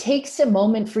 It takes a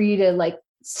moment for you to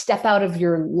step out of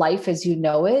your life as you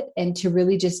know it, and to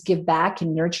really just give back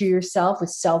and nurture yourself with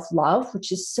self-love,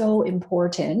 which is so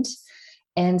important,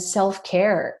 and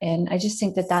self-care. And I just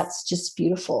think that that's just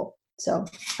beautiful. So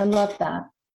I love that.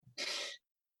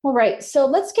 All right. So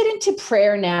let's get into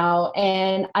prayer now.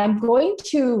 And I'm going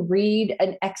to read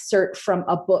an excerpt from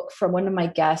a book from one of my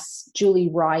guests,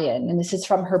 Julie Ryan. And this is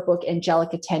from her book,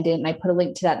 Angelic Attendant. And I put a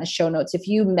link to that in the show notes. If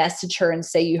you message her and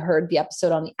say you heard the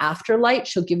episode on the Afterlight,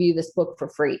 she'll give you this book for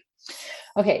free.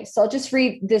 Okay. So I'll just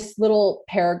read this little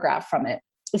paragraph from it.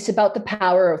 It's about the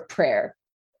power of prayer.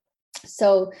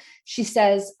 So she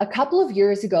says, a couple of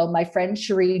years ago, my friend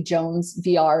Cherie Jones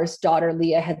VR's daughter,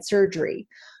 Leah, had surgery.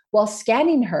 While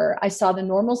scanning her, I saw the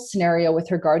normal scenario with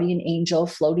her guardian angel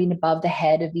floating above the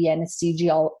head of the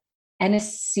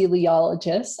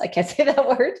anesthesiologist. I can't say that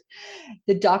word.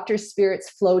 The doctor's spirits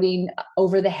floating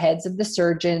over the heads of the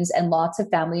surgeons, and lots of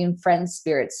family and friends'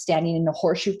 spirits standing in a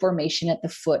horseshoe formation at the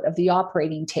foot of the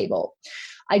operating table.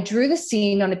 I drew the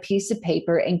scene on a piece of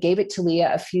paper and gave it to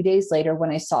Leah a few days later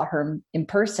when I saw her in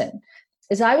person.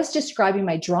 As I was describing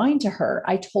my drawing to her,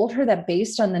 I told her that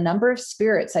based on the number of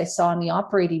spirits I saw in the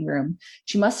operating room,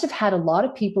 she must have had a lot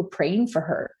of people praying for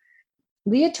her.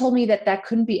 Leah told me that that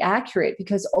couldn't be accurate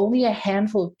because only a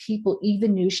handful of people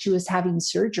even knew she was having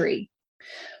surgery.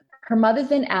 Her mother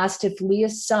then asked if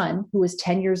Leah's son, who was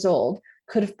 10 years old,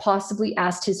 could have possibly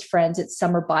asked his friends at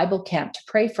summer Bible camp to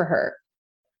pray for her.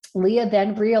 Leah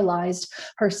then realized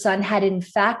her son had in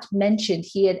fact mentioned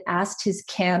he had asked his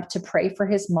camp to pray for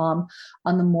his mom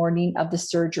on the morning of the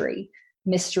surgery.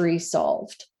 Mystery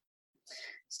solved.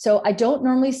 So I don't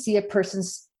normally see a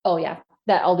person's, oh yeah,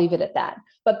 that I'll leave it at that.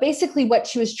 But basically what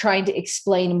she was trying to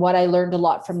explain, and what I learned a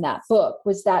lot from that book,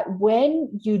 was that when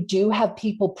you do have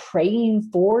people praying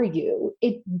for you,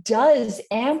 it does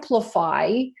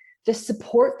amplify the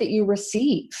support that you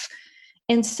receive.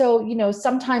 And so,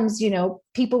 sometimes,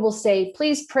 people will say,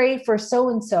 please pray for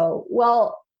so-and-so.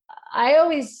 Well,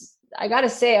 I got to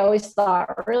say, I always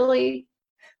thought, really?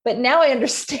 But now I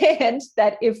understand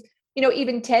that if,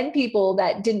 even 10 people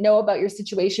that didn't know about your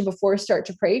situation before start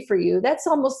to pray for you, that's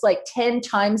almost like 10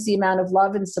 times the amount of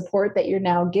love and support that you're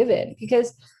now given.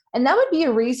 And that would be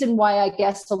a reason why I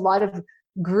guess a lot of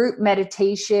group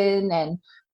meditation and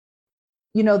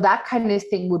that kind of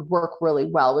thing would work really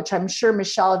well, which I'm sure,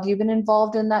 Michelle, have you been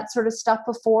involved in that sort of stuff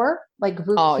before? Like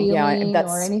group healing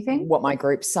or anything? What my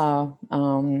groups are. That's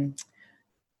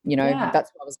why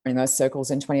I was running those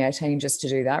circles in 2018, just to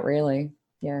do that, really.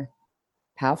 Yeah.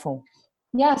 Powerful.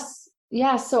 Yes.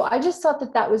 Yeah. So I just thought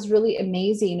that was really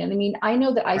amazing. And I mean, I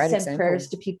know that I send prayers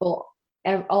to people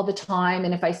all the time.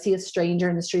 And if I see a stranger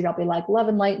in the street, I'll be like, love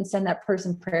and light, and send that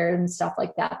person prayer and stuff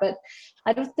like that. But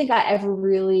I don't think I ever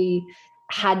really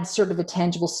had sort of a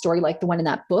tangible story like the one in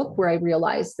that book, where I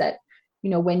realized that,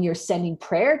 when you're sending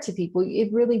prayer to people,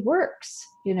 it really works,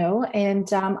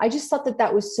 and I just thought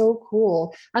that was so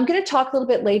cool. I'm going to talk a little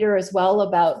bit later as well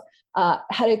about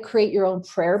how to create your own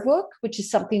prayer book, which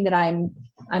is something that I'm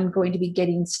going to be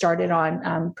getting started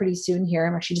on pretty soon here.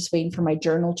 I'm actually just waiting for my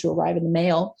journal to arrive in the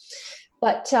mail.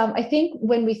 But I think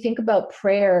when we think about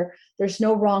prayer, there's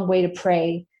no wrong way to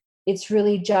pray. It's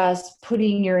really just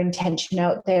putting your intention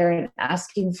out there and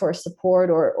asking for support,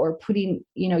 or putting,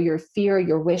 your fear,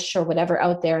 your wish, or whatever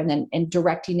out there, and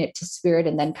directing it to spirit,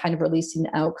 and then kind of releasing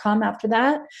the outcome after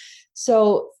that.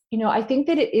 So, I think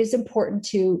that it is important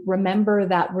to remember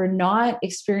that we're not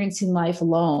experiencing life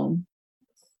alone.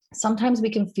 Sometimes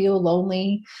we can feel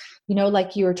lonely,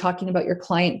 like you were talking about your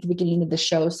client at the beginning of the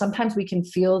show. Sometimes we can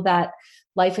feel that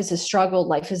life is a struggle,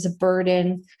 life is a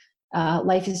burden.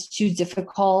 Life is too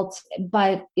difficult,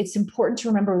 but it's important to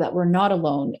remember that we're not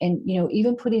alone. And,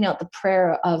 even putting out the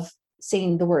prayer of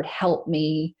saying the word help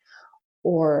me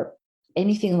or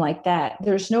anything like that,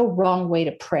 there's no wrong way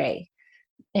to pray.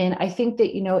 And I think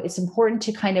that, it's important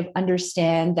to kind of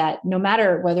understand that no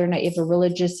matter whether or not you have a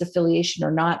religious affiliation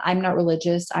or not, I'm not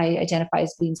religious. I identify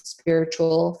as being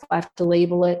spiritual, if I have to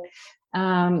label it.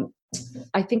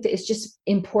 I think that it's just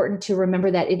important to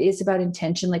remember that it is about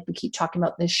intention, like we keep talking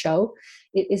about in this show.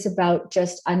 It is about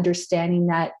just understanding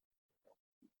that,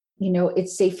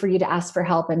 it's safe for you to ask for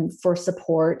help and for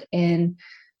support, and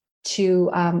to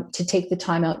take the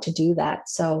time out to do that.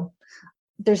 So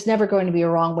there's never going to be a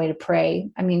wrong way to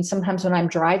pray. I mean, sometimes when I'm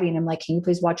driving, I'm like, can you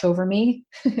please watch over me?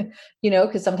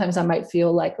 Because sometimes I might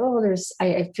feel like,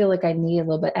 I feel like I need a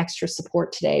little bit extra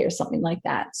support today or something like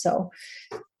that. So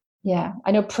yeah,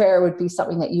 I know prayer would be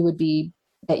something that you would be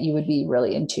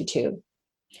really into too.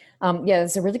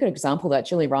 It's a really good example. That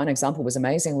Julie Ryan example was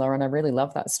amazing, Lauren. I really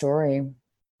love that story.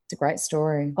 It's a great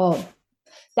story. Oh,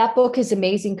 that book is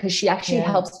amazing because she actually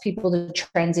helps people to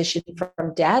transition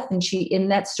from death. And in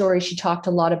that story, she talked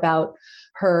a lot about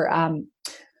her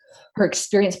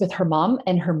experience with her mom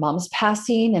and her mom's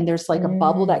passing. And there's like a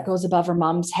bubble that goes above her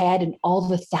mom's head, and all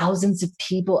the thousands of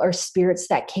people or spirits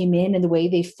that came in and the way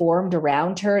they formed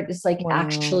around her. It's like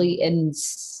actually an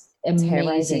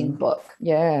amazing book.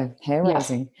 Yeah. Hair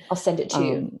raising. I'll send it to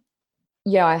you.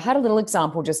 Yeah, I had a little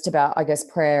example just about, I guess,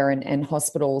 prayer and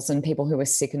hospitals and people who were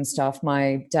sick and stuff.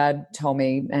 My dad told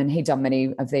me, and he'd done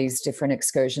many of these different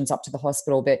excursions up to the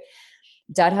hospital, but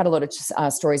Dad had a lot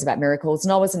of stories about miracles,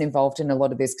 and I wasn't involved in a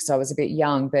lot of this because I was a bit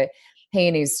young, but he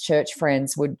and his church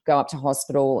friends would go up to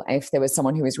hospital if there was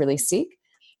someone who was really sick.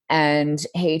 And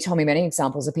he told me many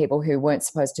examples of people who weren't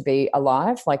supposed to be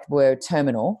alive, like were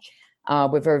terminal,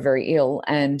 were very, very ill,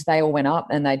 and they all went up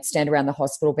and they'd stand around the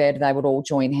hospital bed. They would all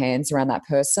join hands around that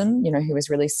person, who was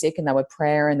really sick, and they would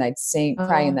pray and they'd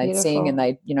pray and they'd sing, and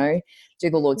they'd, do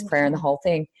the Lord's Prayer and the whole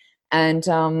thing. And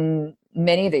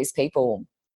many of these people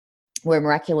were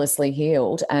miraculously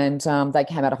healed, and they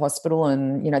came out of hospital,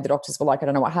 and the doctors were like, I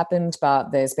don't know what happened,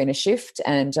 but there's been a shift,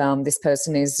 and this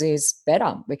person is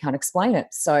better. We can't explain it.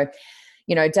 So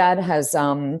Dad has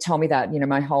told me that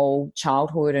my whole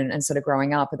childhood and sort of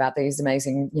growing up about these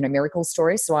amazing miracle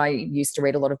stories. So I used to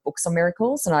read a lot of books on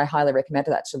miracles, and I highly recommend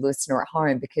that to the listener at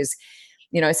home, because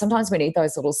sometimes we need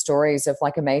those little stories of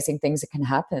like amazing things that can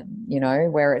happen,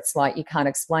 where it's like you can't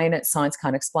explain it, science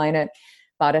can't explain it,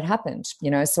 but it happened,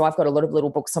 So I've got a lot of little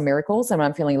books on miracles, and when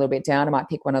I'm feeling a little bit down, I might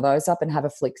pick one of those up and have a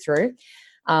flick through.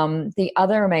 The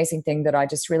other amazing thing that I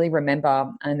just really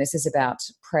remember, and this is about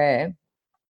prayer,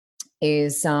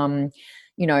 is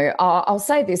I'll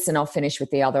say this and I'll finish with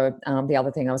the other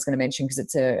thing I was going to mention, because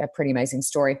it's a pretty amazing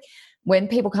story. When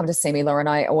people come to see me, Lauren,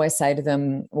 I always say to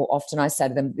them, or often I say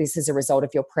to them, this is a result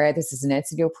of your prayer. This is an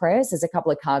answer to your prayers. There's a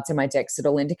couple of cards in my decks that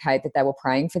will indicate that they were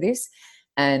praying for this.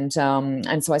 And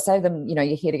so I say to them, you're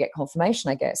here to get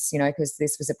confirmation, I guess, because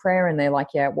this was a prayer, and they're like,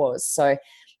 yeah, it was. So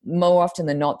more often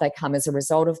than not, they come as a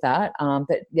result of that.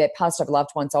 But yeah, past over loved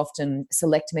ones often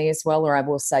select me as well, or I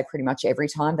will say pretty much every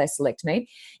time they select me.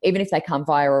 Even if they come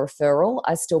via a referral,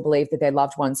 I still believe that their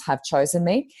loved ones have chosen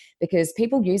me, because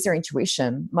people use their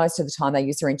intuition. Most of the time they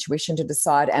use their intuition to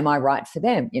decide, am I right for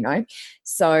them,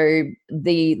 So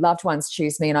the loved ones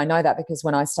choose me, and I know that because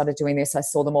when I started doing this, I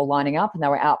saw them all lining up, and they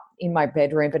were out in my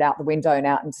bedroom, but out the window and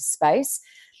out into space.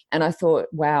 And I thought,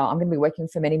 wow, I'm going to be working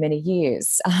for many, many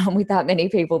years with that many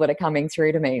people that are coming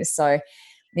through to me. So,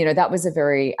 that was a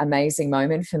very amazing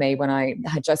moment for me when I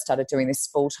had just started doing this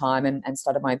full time and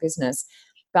started my business.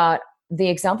 But the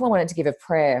example I wanted to give of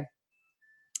prayer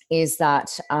is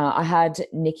that I had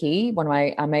Nikki, one of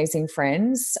my amazing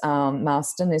friends,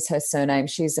 Marston is her surname.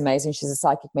 She's amazing. She's a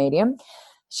psychic medium.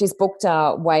 She's booked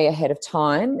way ahead of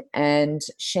time, and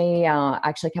she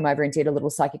actually came over and did a little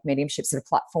psychic mediumship sort of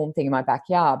platform thing in my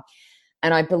backyard.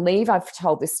 And I believe I've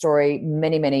told this story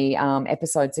many, many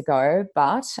episodes ago,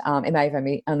 but it may have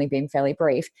only been fairly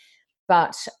brief.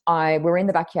 But we're in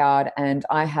the backyard, and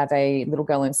I have a little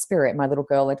girl in spirit. My little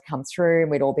girl had come through,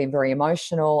 and we'd all been very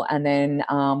emotional. And then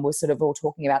we're sort of all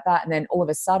talking about that. And then all of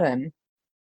a sudden,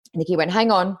 Nikki went, hang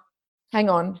on.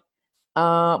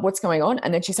 What's going on?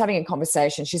 And then she's having a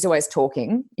conversation. She's always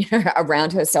talking,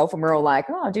 around herself, and we're all like,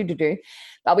 oh, do.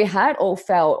 But we had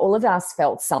all of us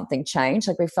felt something change.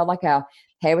 Like we felt like our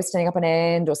hair was standing up on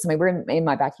end or something. We're in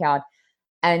my backyard.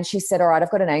 And she said, all right,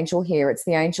 I've got an angel here. It's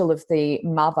the angel of the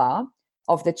mother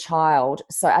of the child.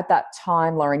 So at that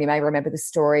time, Lauren, you may remember the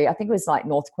story. I think it was like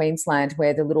North Queensland,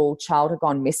 where the little child had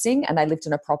gone missing, and they lived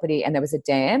on a property, and there was a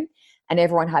dam, and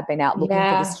everyone had been out looking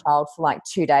for this child for like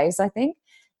 2 days, I think.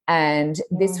 And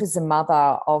this was the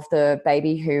mother of the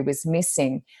baby who was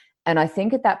missing. And I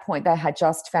think at that point they had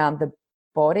just found the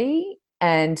body,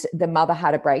 and the mother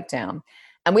had a breakdown.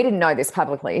 And we didn't know this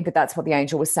publicly, but that's what the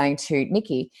angel was saying to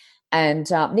Nikki.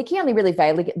 And Nikki only really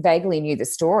vaguely knew the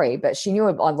story, but she knew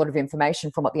a lot of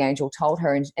information from what the angel told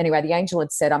her. And anyway, the angel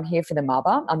had said, I'm here for the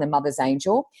mother. I'm the mother's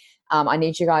angel. I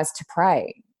need you guys to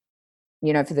pray,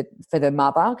 for the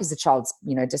mother, because the child's,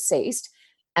 deceased.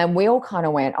 And we all kind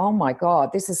of went, oh my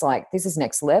God, this is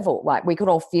next level. Like we could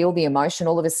all feel the emotion.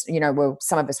 All of us,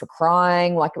 some of us were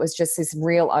crying. Like it was just this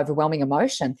real overwhelming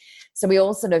emotion. So we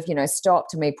all sort of,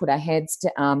 stopped, and we put our heads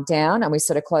down, and we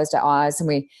sort of closed our eyes, and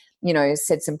we,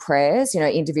 said some prayers,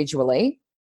 individually.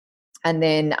 And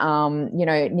then,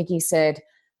 Nikki said,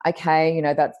 okay,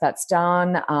 that's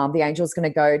done. The angel's going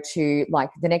to go to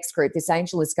like the next group. This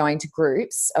angel is going to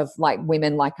groups of like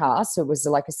women like us. So it was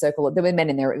like a circle. There were men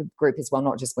in their group as well,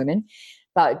 not just women,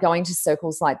 but going to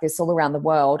circles like this all around the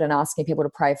world and asking people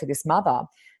to pray for this mother.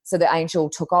 So the angel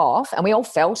took off, and we all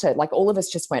felt it. Like all of us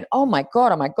just went, oh my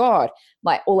God.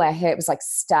 Like all our hair was like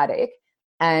static.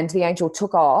 And the angel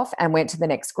took off and went to the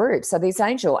next group. So this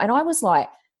angel, and I was like,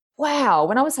 wow,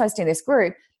 when I was hosting this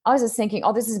group, I was just thinking,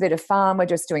 oh, this is a bit of fun. We're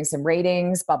just doing some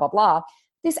readings, blah, blah, blah.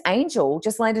 This angel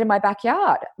just landed in my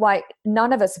backyard. Like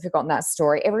none of us have forgotten that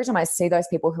story. Every time I see those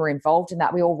people who are involved in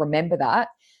that, we all remember that.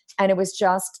 And it was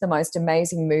just the most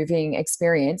amazing, moving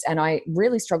experience. And I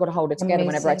really struggle to hold it together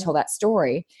whenever I tell that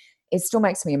story. It still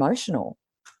makes me emotional.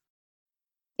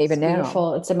 Even now.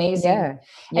 Beautiful. It's amazing. Yeah.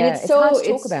 And it's so hard to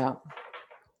talk about.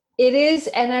 It is.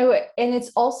 And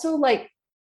it's also like,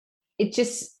 it's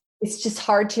just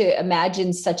hard to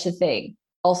imagine such a thing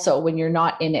also when you're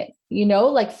not in it,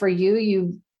 like for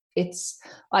you,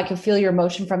 I can feel your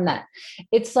emotion from that.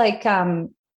 It's like,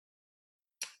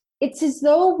 it's as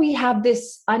though we have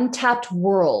this untapped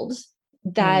world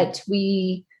that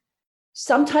we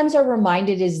sometimes are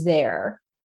reminded is there.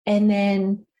 And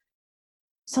then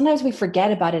sometimes we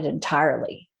forget about it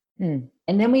entirely. And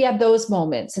then we have those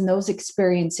moments and those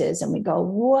experiences, and we go,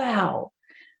 wow,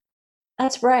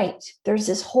 that's right. There's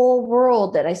this whole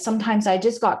world that I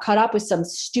just got caught up with some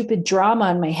stupid drama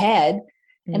in my head.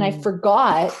 And I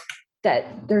forgot that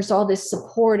there's all this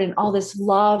support and all this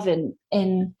love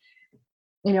and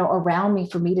around me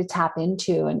for me to tap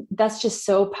into. And that's just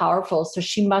so powerful. So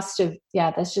she must have,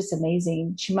 that's just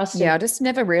amazing. She must have. Yeah, I just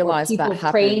never realized that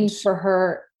people praying happened. for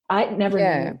her. I never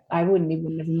Yeah. knew. I wouldn't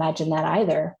even have imagined that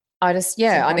either. I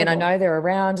mean, I know they're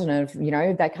around and,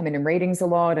 they come in readings a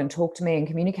lot and talk to me and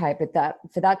communicate, but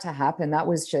for that to happen, that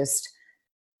was just,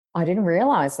 I didn't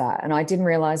realize that. And I didn't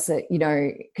realize that,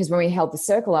 because when we held the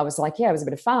circle, I was like, yeah, it was a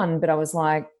bit of fun, but I was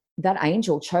like, that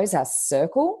angel chose our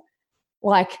circle,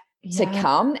 to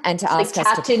come and to ask us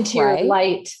to tapped into pray. Your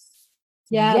light.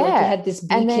 Yeah. Like you had this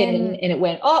beacon and it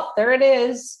went, oh, there it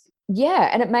is. Yeah.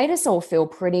 And it made us all feel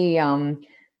pretty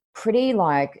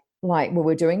like we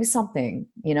were doing something,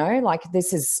 like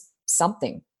this is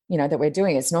something, that we're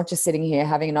doing. It's not just sitting here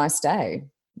having a nice day,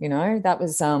 that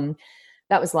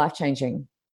was life-changing.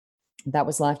 That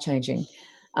was life-changing.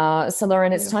 So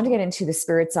Lauren, it's time to get into the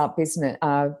Spirits Up business.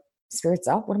 Spirits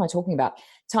Up? What am I talking about?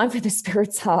 Time for the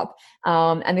Spirits Up.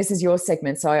 And this is your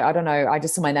segment. So I don't know. I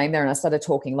just saw my name there and I started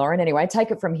talking. Lauren, anyway, take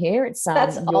it from here. It's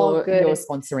That's all good. You're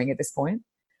sponsoring at this point.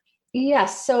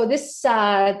 Yes. So this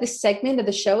segment of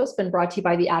the show has been brought to you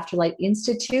by the Afterlight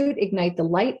Institute, Ignite the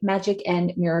Light, Magic,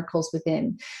 and Miracles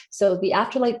Within. So the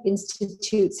Afterlight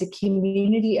Institute is a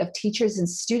community of teachers and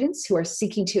students who are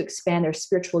seeking to expand their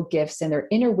spiritual gifts and their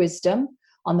inner wisdom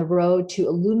on the road to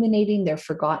illuminating their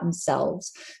forgotten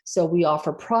selves. So we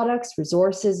offer products,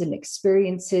 resources, and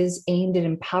experiences aimed at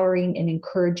empowering and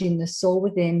encouraging the soul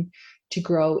within to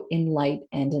grow in light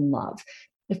and in love.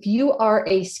 If you are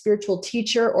a spiritual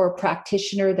teacher or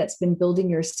practitioner that's been building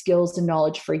your skills and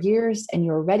knowledge for years, and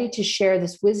you're ready to share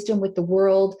this wisdom with the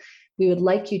world, we would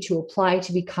like you to apply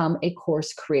to become a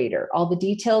course creator. All the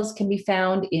details can be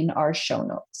found in our show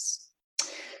notes.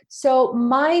 So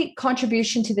my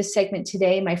contribution to this segment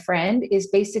today, my friend, is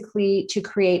basically to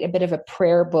create a bit of a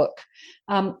prayer book.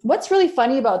 What's really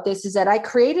funny about this is that I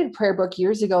created a prayer book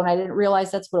years ago and I didn't realize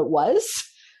that's what it was.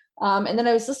 And then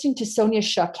I was listening to Sonia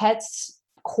Choquette's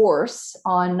course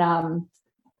on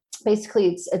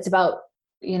basically it's about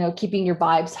keeping your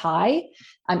vibes high.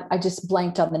 I just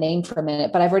blanked on the name for a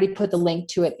minute, but I've already put the link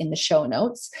to it in the show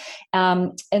notes.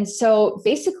 And so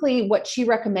basically what she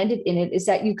recommended in it is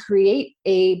that you create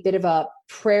a bit of a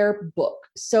prayer book.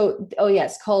 So,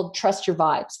 it's called Trust Your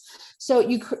Vibes. So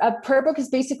a prayer book is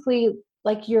basically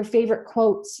like your favorite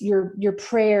quotes, your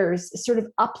prayers, sort of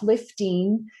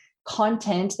uplifting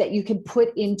content that you can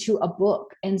put into a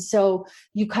book. And so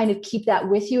you kind of keep that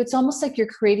with you. It's almost like you're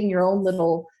creating your own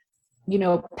little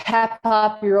pep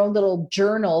up, your own little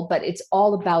journal, but it's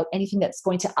all about anything that's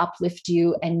going to uplift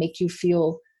you and make you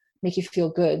feel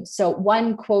good. So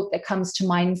one quote that comes to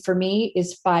mind for me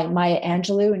is by Maya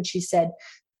Angelou. And she said,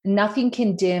 "Nothing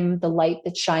can dim the light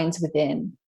that shines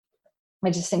within." I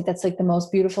just think that's like the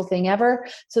most beautiful thing ever.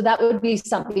 So that would be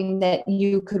something that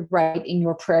you could write in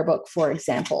your prayer book, for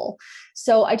example.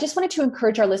 So I just wanted to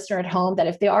encourage our listener at home that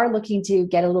if they are looking to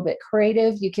get a little bit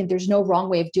creative, there's no wrong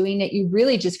way of doing it. You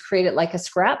really just create it like a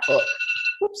scrapbook.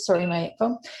 Oops, sorry, my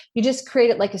phone. You just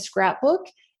create it like a scrapbook.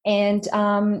 And,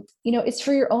 it's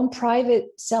for your own private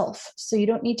self. So you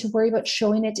don't need to worry about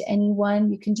showing it to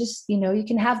anyone. You can just, you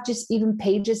can have just even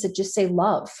pages that just say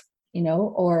love,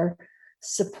 or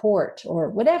support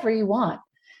or whatever you want.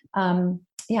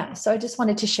 So I just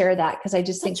wanted to share that because I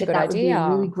just think that would be a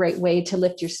really great way to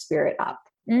lift your spirit up.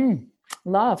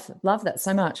 Love that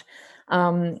so much.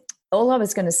 All I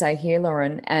was going to say here,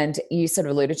 Lauren, and you sort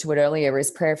of alluded to it earlier,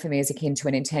 is prayer for me is akin to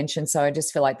an intention. So I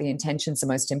just feel like the intention's the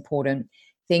most important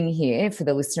thing here for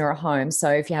the listener at home.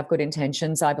 So if you have good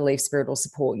intentions, I believe Spirit will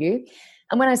support you.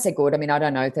 And when I say good, I mean, I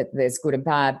don't know that there's good and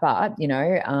bad, but,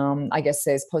 I guess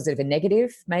there's positive and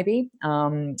negative maybe,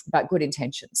 but good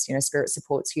intentions, Spirit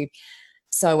supports you.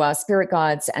 So spirit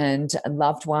guides and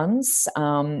loved ones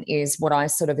is what I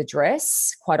sort of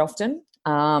address quite often.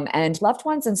 And loved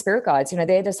ones and spirit guides,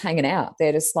 they're just hanging out.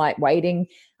 They're just like waiting.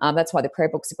 That's why the prayer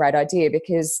book's a great idea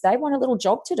because they want a little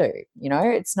job to do.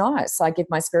 It's nice. I give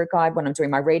my spirit guide when I'm doing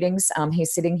my readings.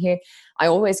 He's sitting here. I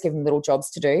always give him little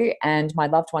jobs to do, and my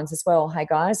loved ones as well. Hey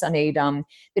guys, I need a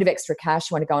bit of extra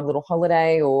cash. You want to go on a little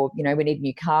holiday, or we need a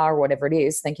new car or whatever it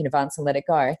is. Thank you in advance and let it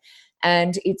go.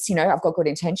 And it's, I've got good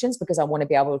intentions because I want to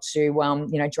be able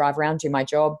to, drive around, do my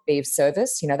job, be of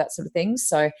service, that sort of thing.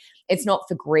 So it's not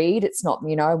for greed. It's not,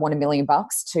 I want $1 million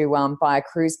to buy a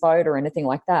cruise boat or anything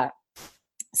like that.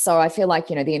 So I feel like,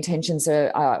 the intentions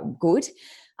are good.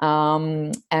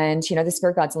 And, the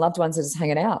spirit guides and loved ones are just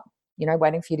hanging out,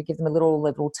 waiting for you to give them a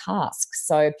little task.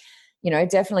 So,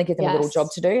 definitely give them a little job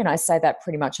to do. And I say that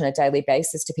pretty much on a daily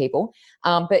basis to people.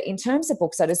 But in terms of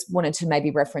books, I just wanted to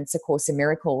maybe reference A Course in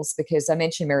Miracles because I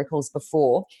mentioned miracles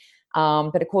before.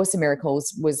 But A Course in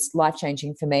Miracles was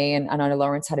life-changing for me, and I know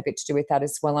Lawrence had a bit to do with that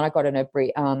as well. And I got an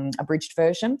abridged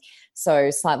version, so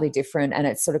slightly different, and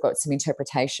it's sort of got some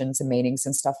interpretations and meanings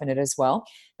and stuff in it as well.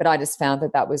 But I just found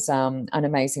that was an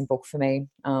amazing book for me,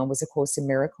 was A Course in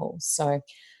Miracles. So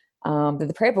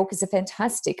the prayer book is a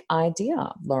fantastic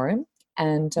idea, Lauren.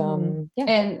 And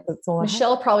and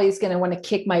Michelle probably is going to want to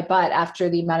kick my butt after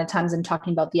the amount of times I'm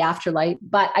talking about the afterlife.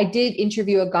 But I did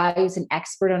interview a guy who's an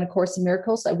expert on A Course in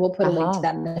Miracles. So I will put a link to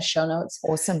that in the show notes.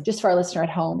 Awesome. Just for our listener at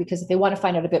home, because if they want to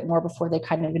find out a bit more before they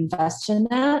kind of invest in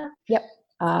that. Yep.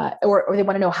 Or they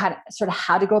want to know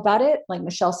how to go about it. Like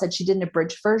Michelle said, she did an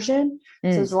abridged version.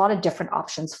 So there's a lot of different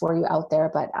options for you out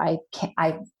there, but I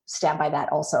stand by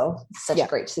that also. Such a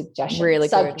great suggestion. Really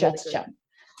suggestion. Good.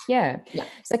 Yeah.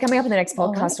 So coming up in the next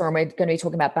podcast, we're going to be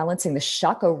talking about balancing the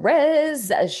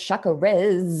chakras,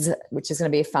 which is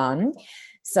going to be fun.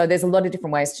 So there's a lot of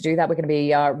different ways to do that. We're going to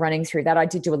be running through that. I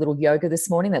did do a little yoga this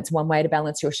morning. That's one way to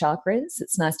balance your chakras.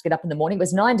 It's nice to get up in the morning. It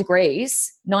was 9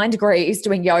 degrees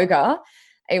doing yoga.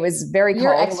 It was very cold.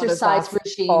 Your exercise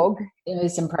regime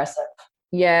is impressive.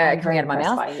 Yeah, coming out of my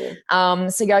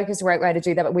mouth. So yoga is a great way to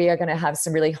do that, but we are going to have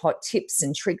some really hot tips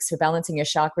and tricks for balancing your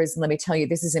chakras. And let me tell you,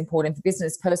 this is important for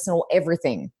business, personal,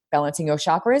 everything. Balancing your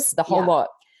chakras, the whole lot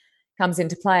comes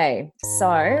into play. So,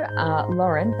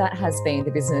 Lauren, that has been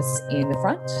the Business in the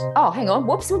Front. Oh, hang on.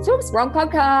 Whoops. Wrong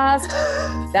podcast.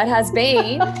 That's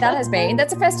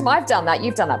the first time I've done that.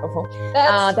 You've done that before.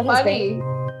 That's that has been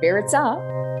Spirits Up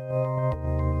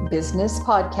Business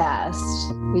Podcast.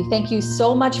 We thank you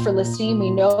so much for listening. We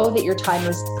know that your time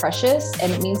is precious,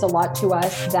 and it means a lot to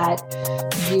us that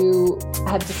you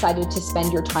have decided to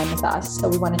spend your time with us. So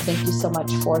we want to thank you so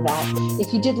much for that.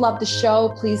 If you did love the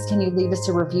show, please can you leave us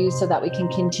a review so that we can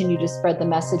continue to spread the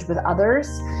message with others.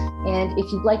 And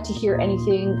if you'd like to hear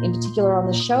anything in particular on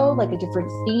the show, like a different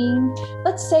theme,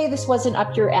 let's say this wasn't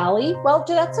up your alley, well,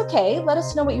 that's okay. Let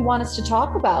us know what you want us to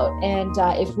talk about. And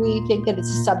if we think that it's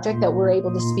a subject that we're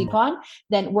able to speak on,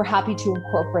 then we're happy to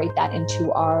incorporate that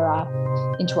into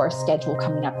our schedule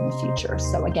coming up in the future.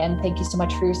 So again, thank you so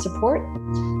much for your support.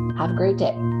 Have a great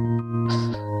day.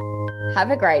 Have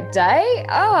a great day.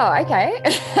 Oh, okay.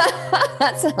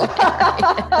 That's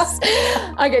hilarious.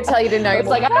 I can tell you to know. It's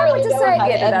like, I don't really know how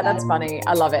to end that's funny.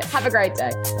 I love it. Have a great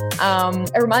day.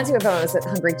 It reminds me of when I was at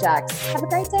Hungry Jack's. Have a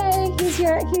great day. Here's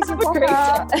your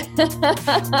vodka.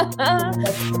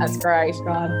 That's great. Do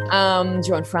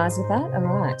you want fries with that?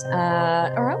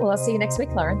 All right. Well, I'll see you next week,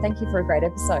 Lauren. Thank you for a great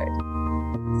episode.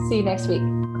 See you next week.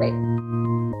 Great.